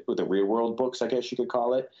textbooks with the real world books, I guess you could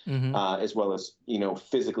call it, as well as,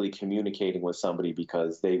 physically communicating with somebody,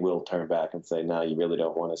 because they will turn back and say, no, you really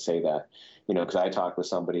don't want to say that. Because I talked with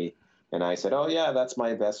somebody and I said, oh, yeah, that's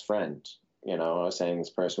my best friend. I was saying this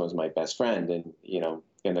person was my best friend. And,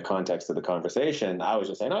 in the context of the conversation, I was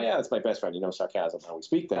just saying, oh, yeah, that's my best friend. Sarcasm, how we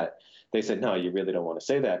speak that. They said, no, you really don't want to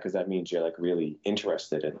say that, because that means you're like really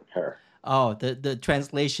interested in her. Oh, the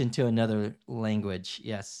translation to another language.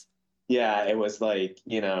 Yes. Yeah, it was like,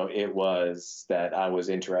 it was that I was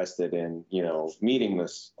interested in, meeting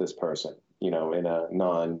this person, in a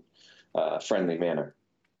non-friendly manner.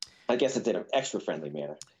 I guess it's in an extra friendly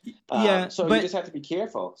manner. Yeah. So you just have to be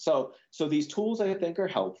careful. So these tools, I think, are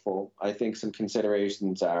helpful. I think some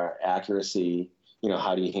considerations are accuracy,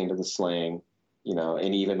 how do you handle the slang,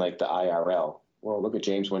 and even like the IRL. Well, look at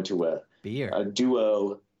James went to a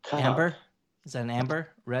duo. Amber? Is that an amber?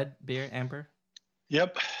 Red beer, amber?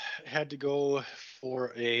 Yep. Had to go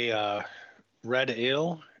for a red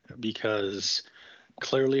ale, because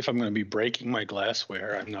clearly if I'm going to be breaking my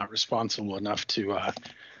glassware, I'm not responsible enough to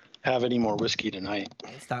have any more whiskey tonight.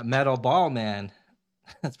 It's that metal ball, man.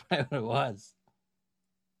 That's probably what it was.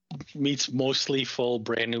 Meets mostly full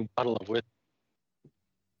brand new bottle of whiskey.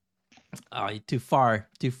 Oh, too far.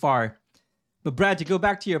 But Brad, to go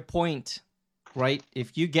back to your point, right?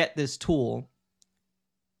 If you get this tool,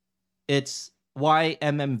 it's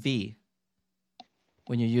YMMV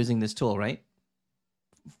when you're using this tool, right?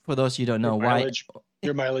 For those you don't know,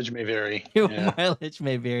 your mileage may vary. Mileage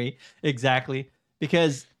may vary, exactly.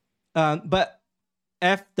 Because, but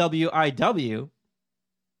FWIW,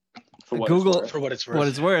 for what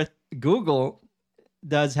it's worth, Google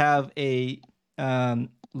does have a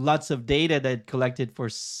lots of data that collected for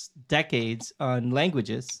decades on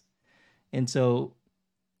languages. And so,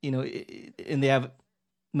 and they have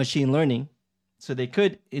machine learning. So they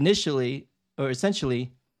could initially or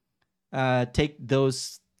essentially take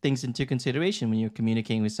those things into consideration when you're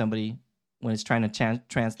communicating with somebody, when it's trying to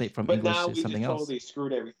translate from English to something else. But now we just totally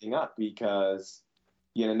screwed everything up, because,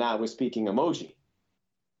 now we're speaking emoji.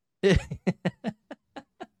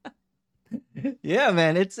 Yeah,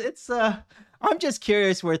 man. It's I'm just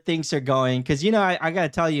curious where things are going, because I gotta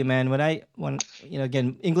tell you, man, when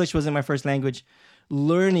again, English wasn't my first language.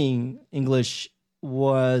 Learning English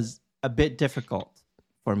was a bit difficult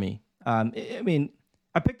for me. I mean,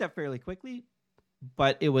 I picked up fairly quickly,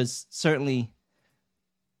 but it was certainly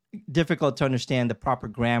difficult to understand the proper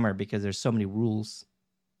grammar, because there's so many rules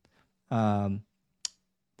than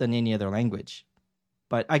any other language.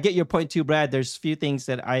 But I get your point too, Brad. There's few things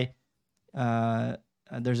that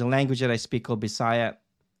there's a language that I speak called Bisaya.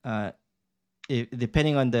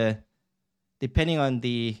 Depending on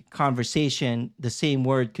the conversation, the same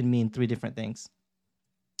word could mean 3 different things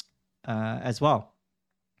as well.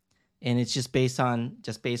 And it's just based on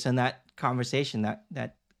that conversation,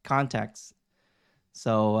 that context.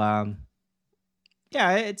 So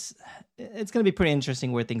yeah, it's going to be pretty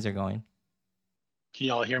interesting where things are going. Can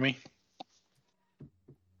y'all hear me?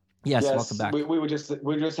 Yes, welcome back. We were just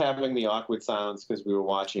having the awkward sounds because we were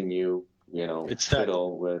watching you,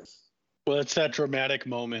 fiddle with. Well, it's that dramatic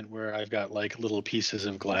moment where I've got like little pieces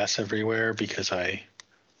of glass everywhere because I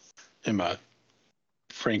am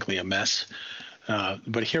frankly a mess.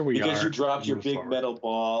 But here we are. Because you dropped your big metal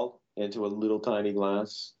ball into a little tiny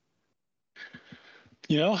glass.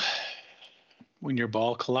 when your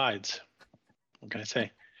ball collides. What can I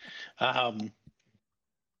say?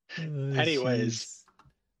 Anyways, jeez.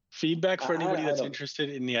 feedback for anybody that's don't- interested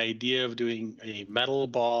in the idea of doing a metal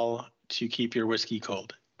ball to keep your whiskey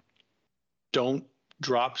cold. Don't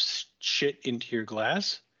drop shit into your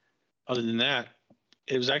glass. Other than that,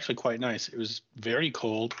 it was actually quite nice. It was very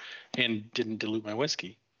cold and didn't dilute my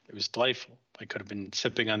whiskey. It was delightful. I could have been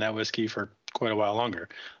sipping on that whiskey for quite a while longer.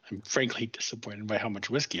 I'm frankly disappointed by how much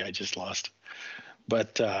whiskey I just lost.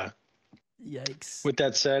 But Yikes. with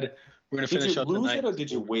that said, we're going to Did finish you up the lose night. it or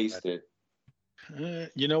did you waste it?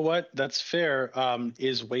 You know what? That's fair.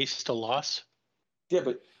 Is waste a loss? Yeah,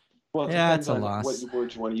 but well, it Yeah, depends it's a on loss. what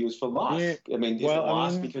word you want to use for loss. Yeah, I mean, is well, it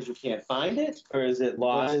loss I mean- because you can't find it, or is it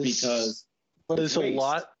loss What is- because But it's is a waste?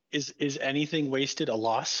 lot? Is anything wasted a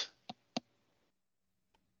loss?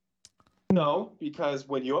 No, because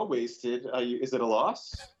when you're wasted, is it a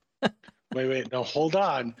loss? Wait. No, hold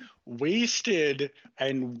on. Wasted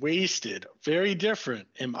and wasted, very different.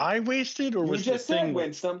 Am I wasted or You was the just said thing?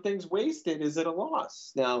 when something's wasted, is it a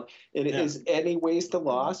loss? Now, Yeah. is any waste a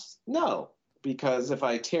loss? No, because if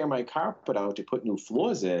I tear my carpet out to put new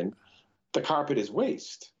floors in, the carpet is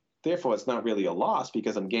waste. Therefore, it's not really a loss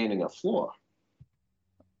because I'm gaining a floor.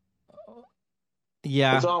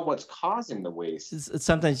 Yeah. It's all what's causing the waste.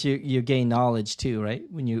 Sometimes you gain knowledge too, right?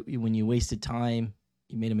 When you wasted time,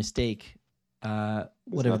 you made a mistake, There's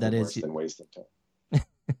whatever that nothing is. worse than wasting time.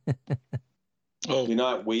 Oh, You're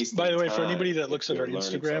not wasting. by the way, for time anybody that if looks at you're our learning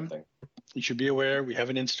Instagram, something. you should be aware we have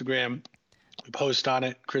an Instagram. We post on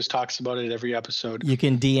it. Chris talks about it every episode. You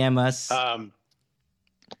can DM us.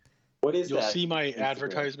 What is You'll that? see my Instagram?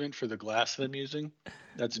 advertisement for the glass that I'm using.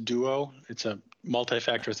 That's Duo. It's a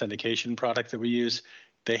multi-factor authentication product that we use.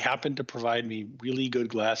 They happen to provide me really good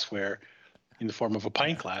glassware in the form of a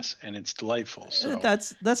pint glass, and it's delightful. So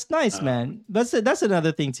That's nice, man. That's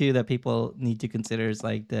another thing too that people need to consider is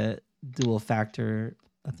like the dual factor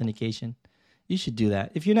authentication. You should do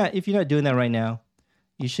that. If you're not doing that right now,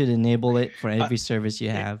 you should enable it for every service you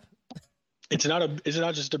have. it's not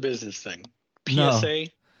just a business thing. No. PSA,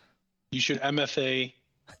 you should MFA.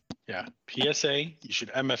 Yeah, PSA, you should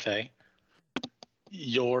MFA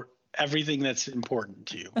your everything that's important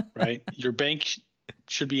to you, right? Your bank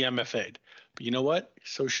should be MFA'd. But you know what?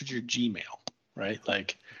 So should your Gmail, right?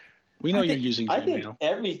 Like, we know you're using I think Gmail.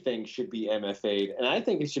 everything should be MFA'd, and I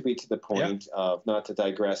think it should be to the point of, not to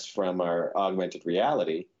digress from our augmented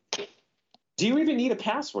reality, do you even need a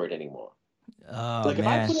password anymore? Oh, Like, if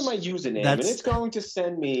man. I put in my username and That's- it's going to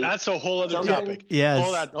send me... That's a whole other something- topic. Yes.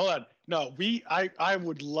 Hold on. No, I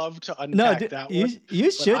would love to unpack No, dude, that you one.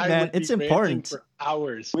 you should, but I man. would be It's ranting important. for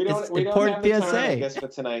hours. We don't It's have important the time, I PSA. guess, for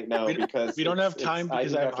tonight, no, because We don't have time I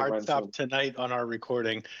because do I have have to hard run stop soon. tonight on our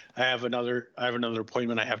recording. I have another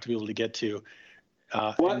appointment I have to be able to get to.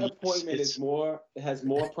 What and appointment it's has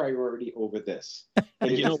more priority over this?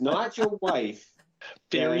 And if You know- it's not your wife,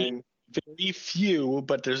 very then very few,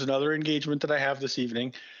 but there's another engagement that I have this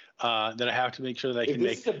evening that I have to make sure that I if can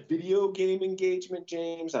this make. is a video game engagement,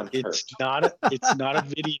 James, I'm hurt. It's not a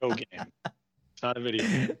video game. It's not a video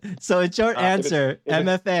game. So in short answer,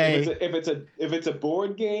 MFA. If it's a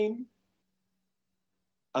board game,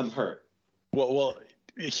 I'm hurt. Well,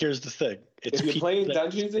 here's the thing. It's If you're people playing that-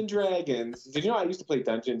 Dungeons and Dragons, did you know I used to play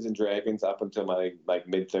Dungeons and Dragons up until my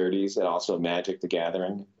mid 30s, and also Magic the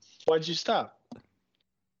Gathering? Why'd you stop?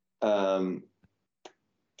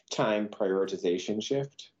 Time prioritization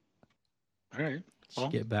shift. All right. Should Well,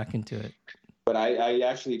 get back into it. But I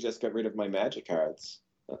actually just got rid of my Magic cards.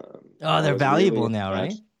 Oh, I they're was valuable really now,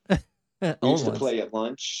 right? attached. We Old used to ones. play at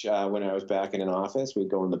lunch when I was back in an office. We'd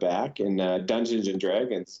go in the back, and Dungeons and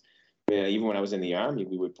Dragons. Yeah, even when I was in the Army,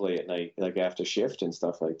 we would play at night, like after shift and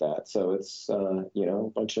stuff like that. So it's a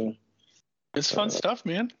bunch of. it's fun stuff,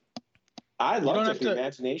 man. I don't love have the to-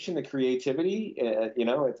 imagination, the creativity.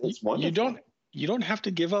 It's wonderful. You don't have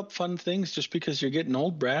to give up fun things just because you're getting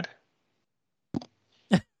old, Brad.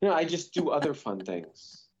 I just do other fun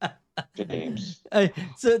things, James.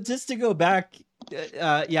 So just to go back,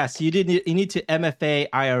 so you need to MFA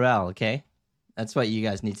IRL, okay? That's what you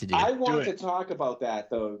guys need to do. I want it. to talk about that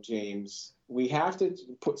though, James. We have to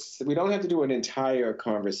we don't have to do an entire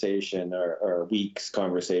conversation or week's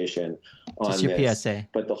conversation on Just your this. PSA.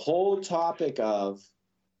 But the whole topic of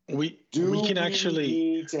We do can actually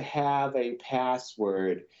need to have a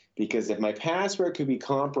password, because if my password could be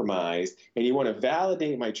compromised and you want to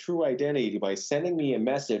validate my true identity by sending me a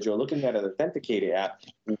message or looking at an authenticator app,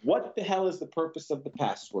 what the hell is the purpose of the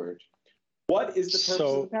password? What is the purpose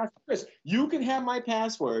of the password? Chris, you can have my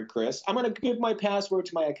password, Chris. I'm going to give my password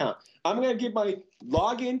to my account. I'm going to give my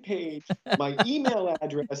login page, my email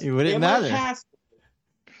address, It wouldn't and matter. my password.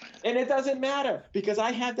 And it doesn't matter because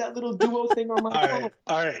I have that little duo thing on my phone.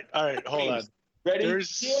 All right. Hold on. Ready? There's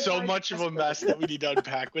so much of a mess that we need to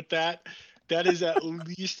unpack with that. That is at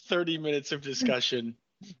least 30 minutes of discussion.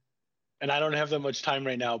 And I don't have that much time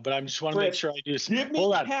right now, but I just want to make sure I do some.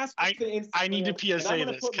 Hold on. I need to PSA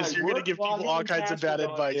this because you're going to give people all kinds of bad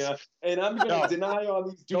advice. And I'm going to deny all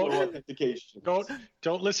these dual authentications.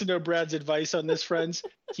 Don't listen to Brad's advice on this, friends.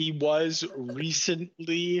 He was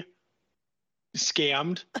recently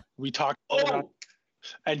scammed. We talked about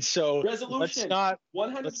and so resolution.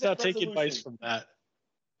 let's not take advice from that.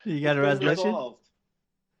 You got a resolution?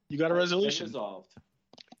 You got a resolution? Resolved.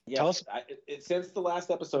 Yes, Tell us. Since the last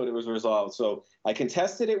episode, it was resolved. So I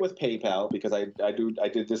contested it with PayPal because I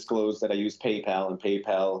did disclose that I used PayPal, and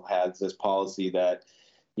PayPal has this policy that,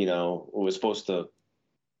 was supposed to,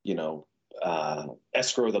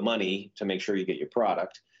 escrow the money to make sure you get your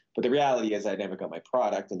product. But the reality is I never got my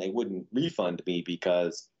product, and they wouldn't refund me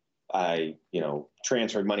because I,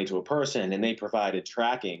 transferred money to a person, and they provided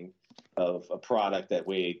tracking of a product that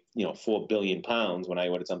weighed, 4 billion pounds when I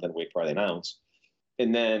ordered something that weighed probably an ounce.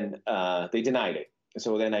 And then they denied it.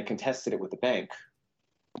 So then I contested it with the bank.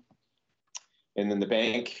 And then the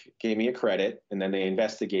bank gave me a credit, and then they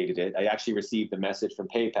investigated it. I actually received a message from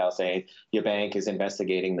PayPal saying, your bank is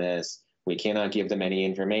investigating this. We cannot give them any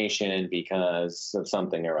information because of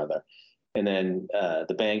something or other. And then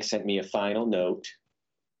the bank sent me a final note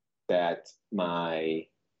that my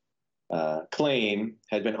claim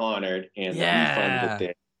had been honored, and the refund that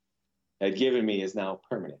they had given me is now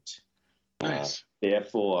permanent. Nice.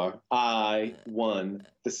 Therefore, I won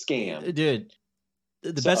the scam. Dude,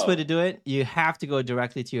 the best way to do it, you have to go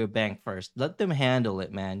directly to your bank first. Let them handle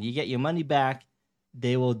it, man. You get your money back.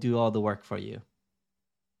 They will do all the work for you.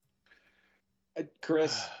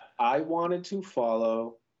 Chris, I wanted to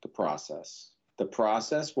follow the process. The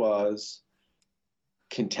process was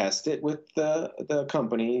contest it with the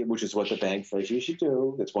company, which is what the bank says you should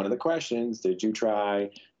do. That's one of the questions. Did you try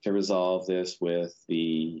to resolve this with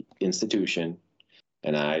the institution?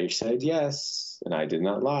 And I said yes, and I did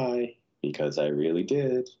not lie because I really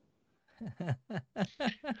did.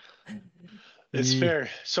 It's fair.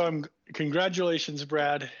 So congratulations,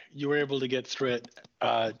 Brad. You were able to get through it.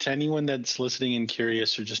 To anyone that's listening and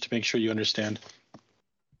curious, or just to make sure you understand,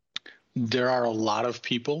 there are a lot of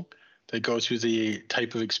people that go through the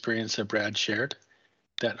type of experience that Brad shared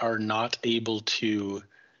that are not able to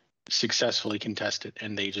successfully contest it,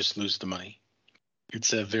 and they just lose the money.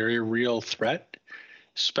 It's a very real threat,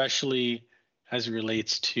 especially as it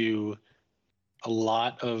relates to a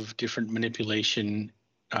lot of different manipulation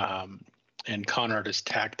and con artist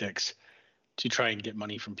tactics to try and get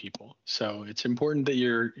money from people. So it's important that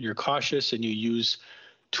you're cautious and you use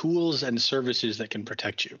tools and services that can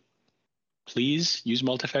protect you. Please use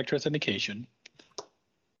multi-factor authentication.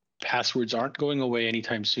 Passwords aren't going away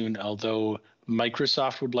anytime soon, although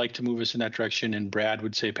Microsoft would like to move us in that direction, and Brad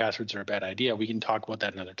would say passwords are a bad idea. We can talk about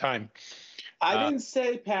that another time. I didn't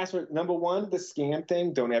say password. Number one, the scam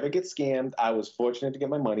thing, don't ever get scammed. I was fortunate to get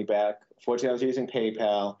my money back. Fortunately, I was using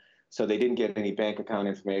PayPal, so they didn't get any bank account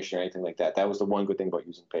information or anything like that. That was the one good thing about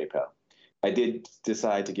using PayPal. I did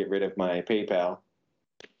decide to get rid of my PayPal.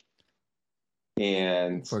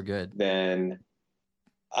 And for good. Then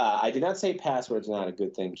I did not say passwords are not a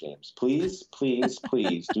good thing, James. Please, please,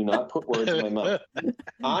 please do not put words in my mouth.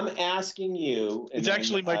 I'm asking you. It's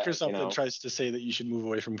actually Microsoft that tries to say that you should move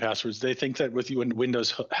away from passwords. They think that with you in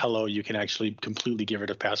Windows Hello, you can actually completely get rid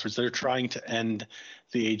of passwords. They're trying to end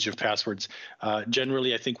the age of passwords.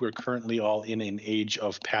 Generally, I think we're currently all in an age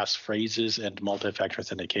of passphrases and multi-factor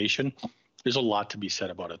authentication. There's a lot to be said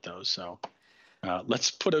about it, though. So let's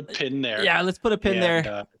put a pin there. Yeah, let's put a pin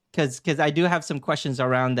there. Because I do have some questions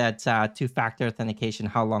around that two-factor authentication,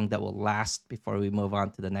 how long that will last before we move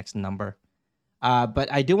on to the next number.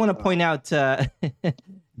 But I do want to point out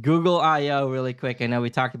Google I/O really quick. I know we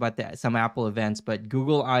talked about some Apple events, but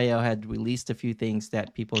Google I/O had released a few things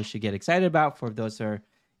that people should get excited about for those who are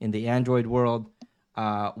in the Android world.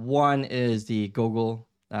 One is the Google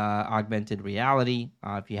augmented reality.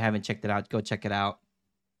 If you haven't checked it out, go check it out.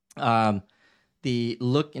 The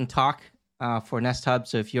look and talk for Nest Hub.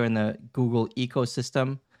 So if you're in the Google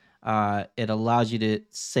ecosystem, it allows you to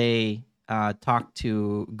say, talk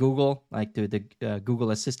to Google, like to the Google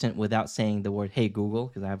Assistant without saying the word, hey, Google,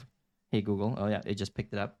 because I have, hey, Google. Oh, yeah, it just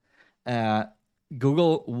picked it up.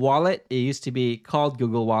 Google Wallet, it used to be called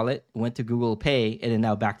Google Wallet, went to Google Pay, and then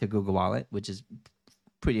now back to Google Wallet, which is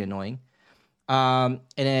pretty annoying. And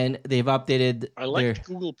then they've updated. I like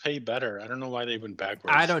Google Pay better. I don't know why they went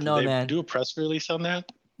backwards. I don't know, man. Do a press release on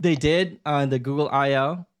that? They did on the Google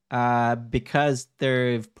I/O. because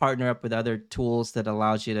they've partnered up with other tools that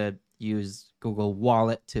allows you to use Google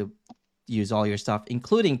Wallet to use all your stuff,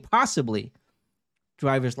 including possibly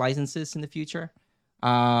driver's licenses in the future.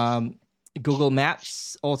 Google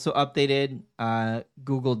Maps also updated.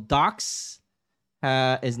 Google Docs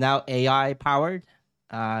is now AI powered.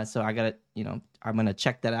 So I'm gonna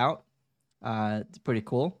check that out. It's pretty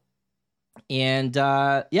cool. And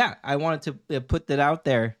I wanted to put that out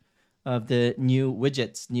there of the new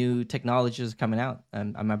widgets, new technologies coming out.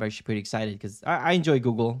 I'm actually pretty excited because I enjoy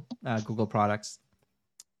Google products.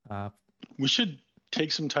 We should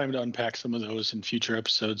take some time to unpack some of those in future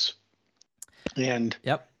episodes. And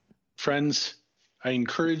friends, I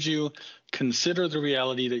encourage you, consider the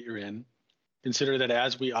reality that you're in. Consider that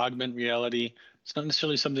as we augment reality, it's not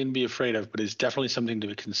necessarily something to be afraid of, but it's definitely something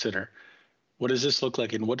to consider. What does this look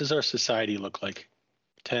like? And what does our society look like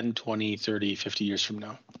 10, 20, 30, 50 years from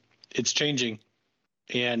now? It's changing.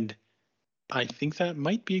 And I think that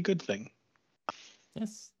might be a good thing.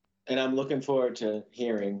 Yes. And I'm looking forward to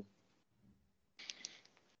hearing.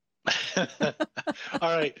 All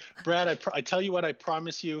right, Brad, I tell you what, I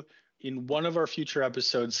promise you in one of our future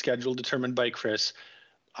episodes, schedule determined by Chris,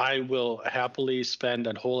 I will happily spend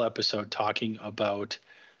a whole episode talking about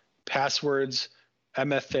passwords,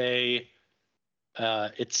 MFA,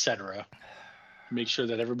 etc. Make sure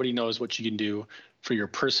that everybody knows what you can do for your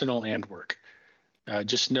personal and work.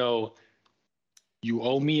 Just know you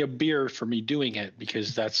owe me a beer for me doing it,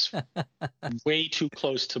 because that's way too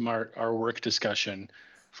close to our work discussion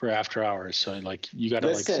for after hours. So you got to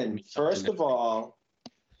listen. First of all,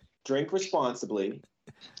 drink responsibly.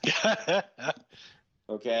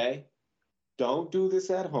 Okay, don't do this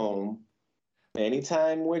at home.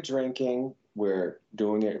 Anytime we're drinking, we're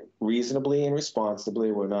doing it reasonably and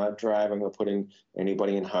responsibly. We're not driving or putting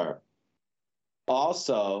anybody in harm.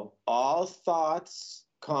 Also, all thoughts,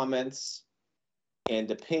 comments,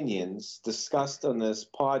 and opinions discussed on this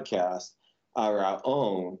podcast are our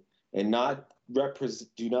own and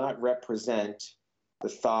do not represent the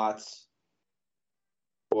thoughts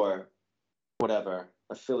or whatever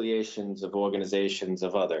affiliations of organizations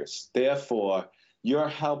of others. Therefore, you're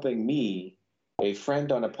helping me, a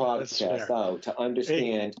friend on a podcast, out to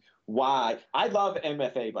understand why. I love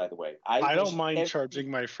MFA, by the way. I don't mind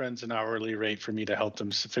charging my friends an hourly rate for me to help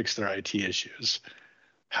them fix their IT issues.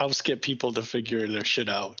 Helps get people to figure their shit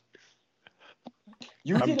out.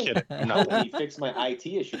 I'm kidding. I'm not helping me fix my IT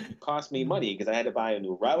issue. It cost me money because I had to buy a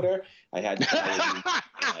new router. I had to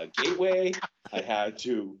buy a gateway. I had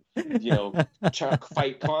to,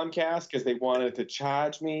 fight Comcast because they wanted to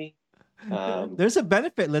charge me. There's a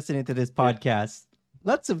benefit listening to this podcast.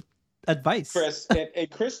 Lots of advice. Chris, and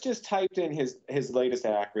Chris just typed in his latest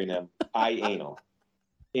acronym, IANAL.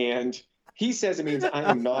 And he says it means I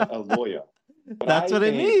am not a lawyer. But that's what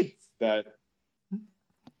it means. That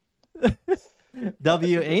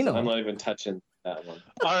W-anal. I'm not even touching that one.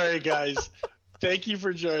 All right, guys. Thank you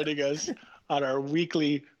for joining us on our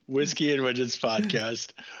weekly Whiskey and Widgets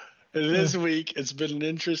podcast. This week, it's been an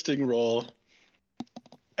interesting roll.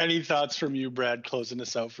 Any thoughts from you, Brad, closing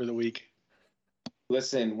us out for the week?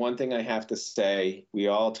 Listen, one thing I have to say, we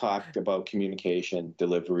all talked about communication,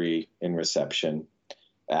 delivery, and reception,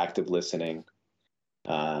 active listening.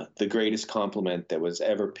 The greatest compliment that was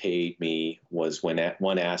ever paid me was when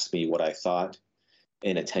one asked me what I thought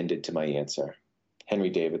and attended to my answer. Henry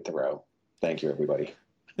David Thoreau. Thank you, everybody.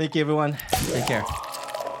 Thank you, everyone. Take care.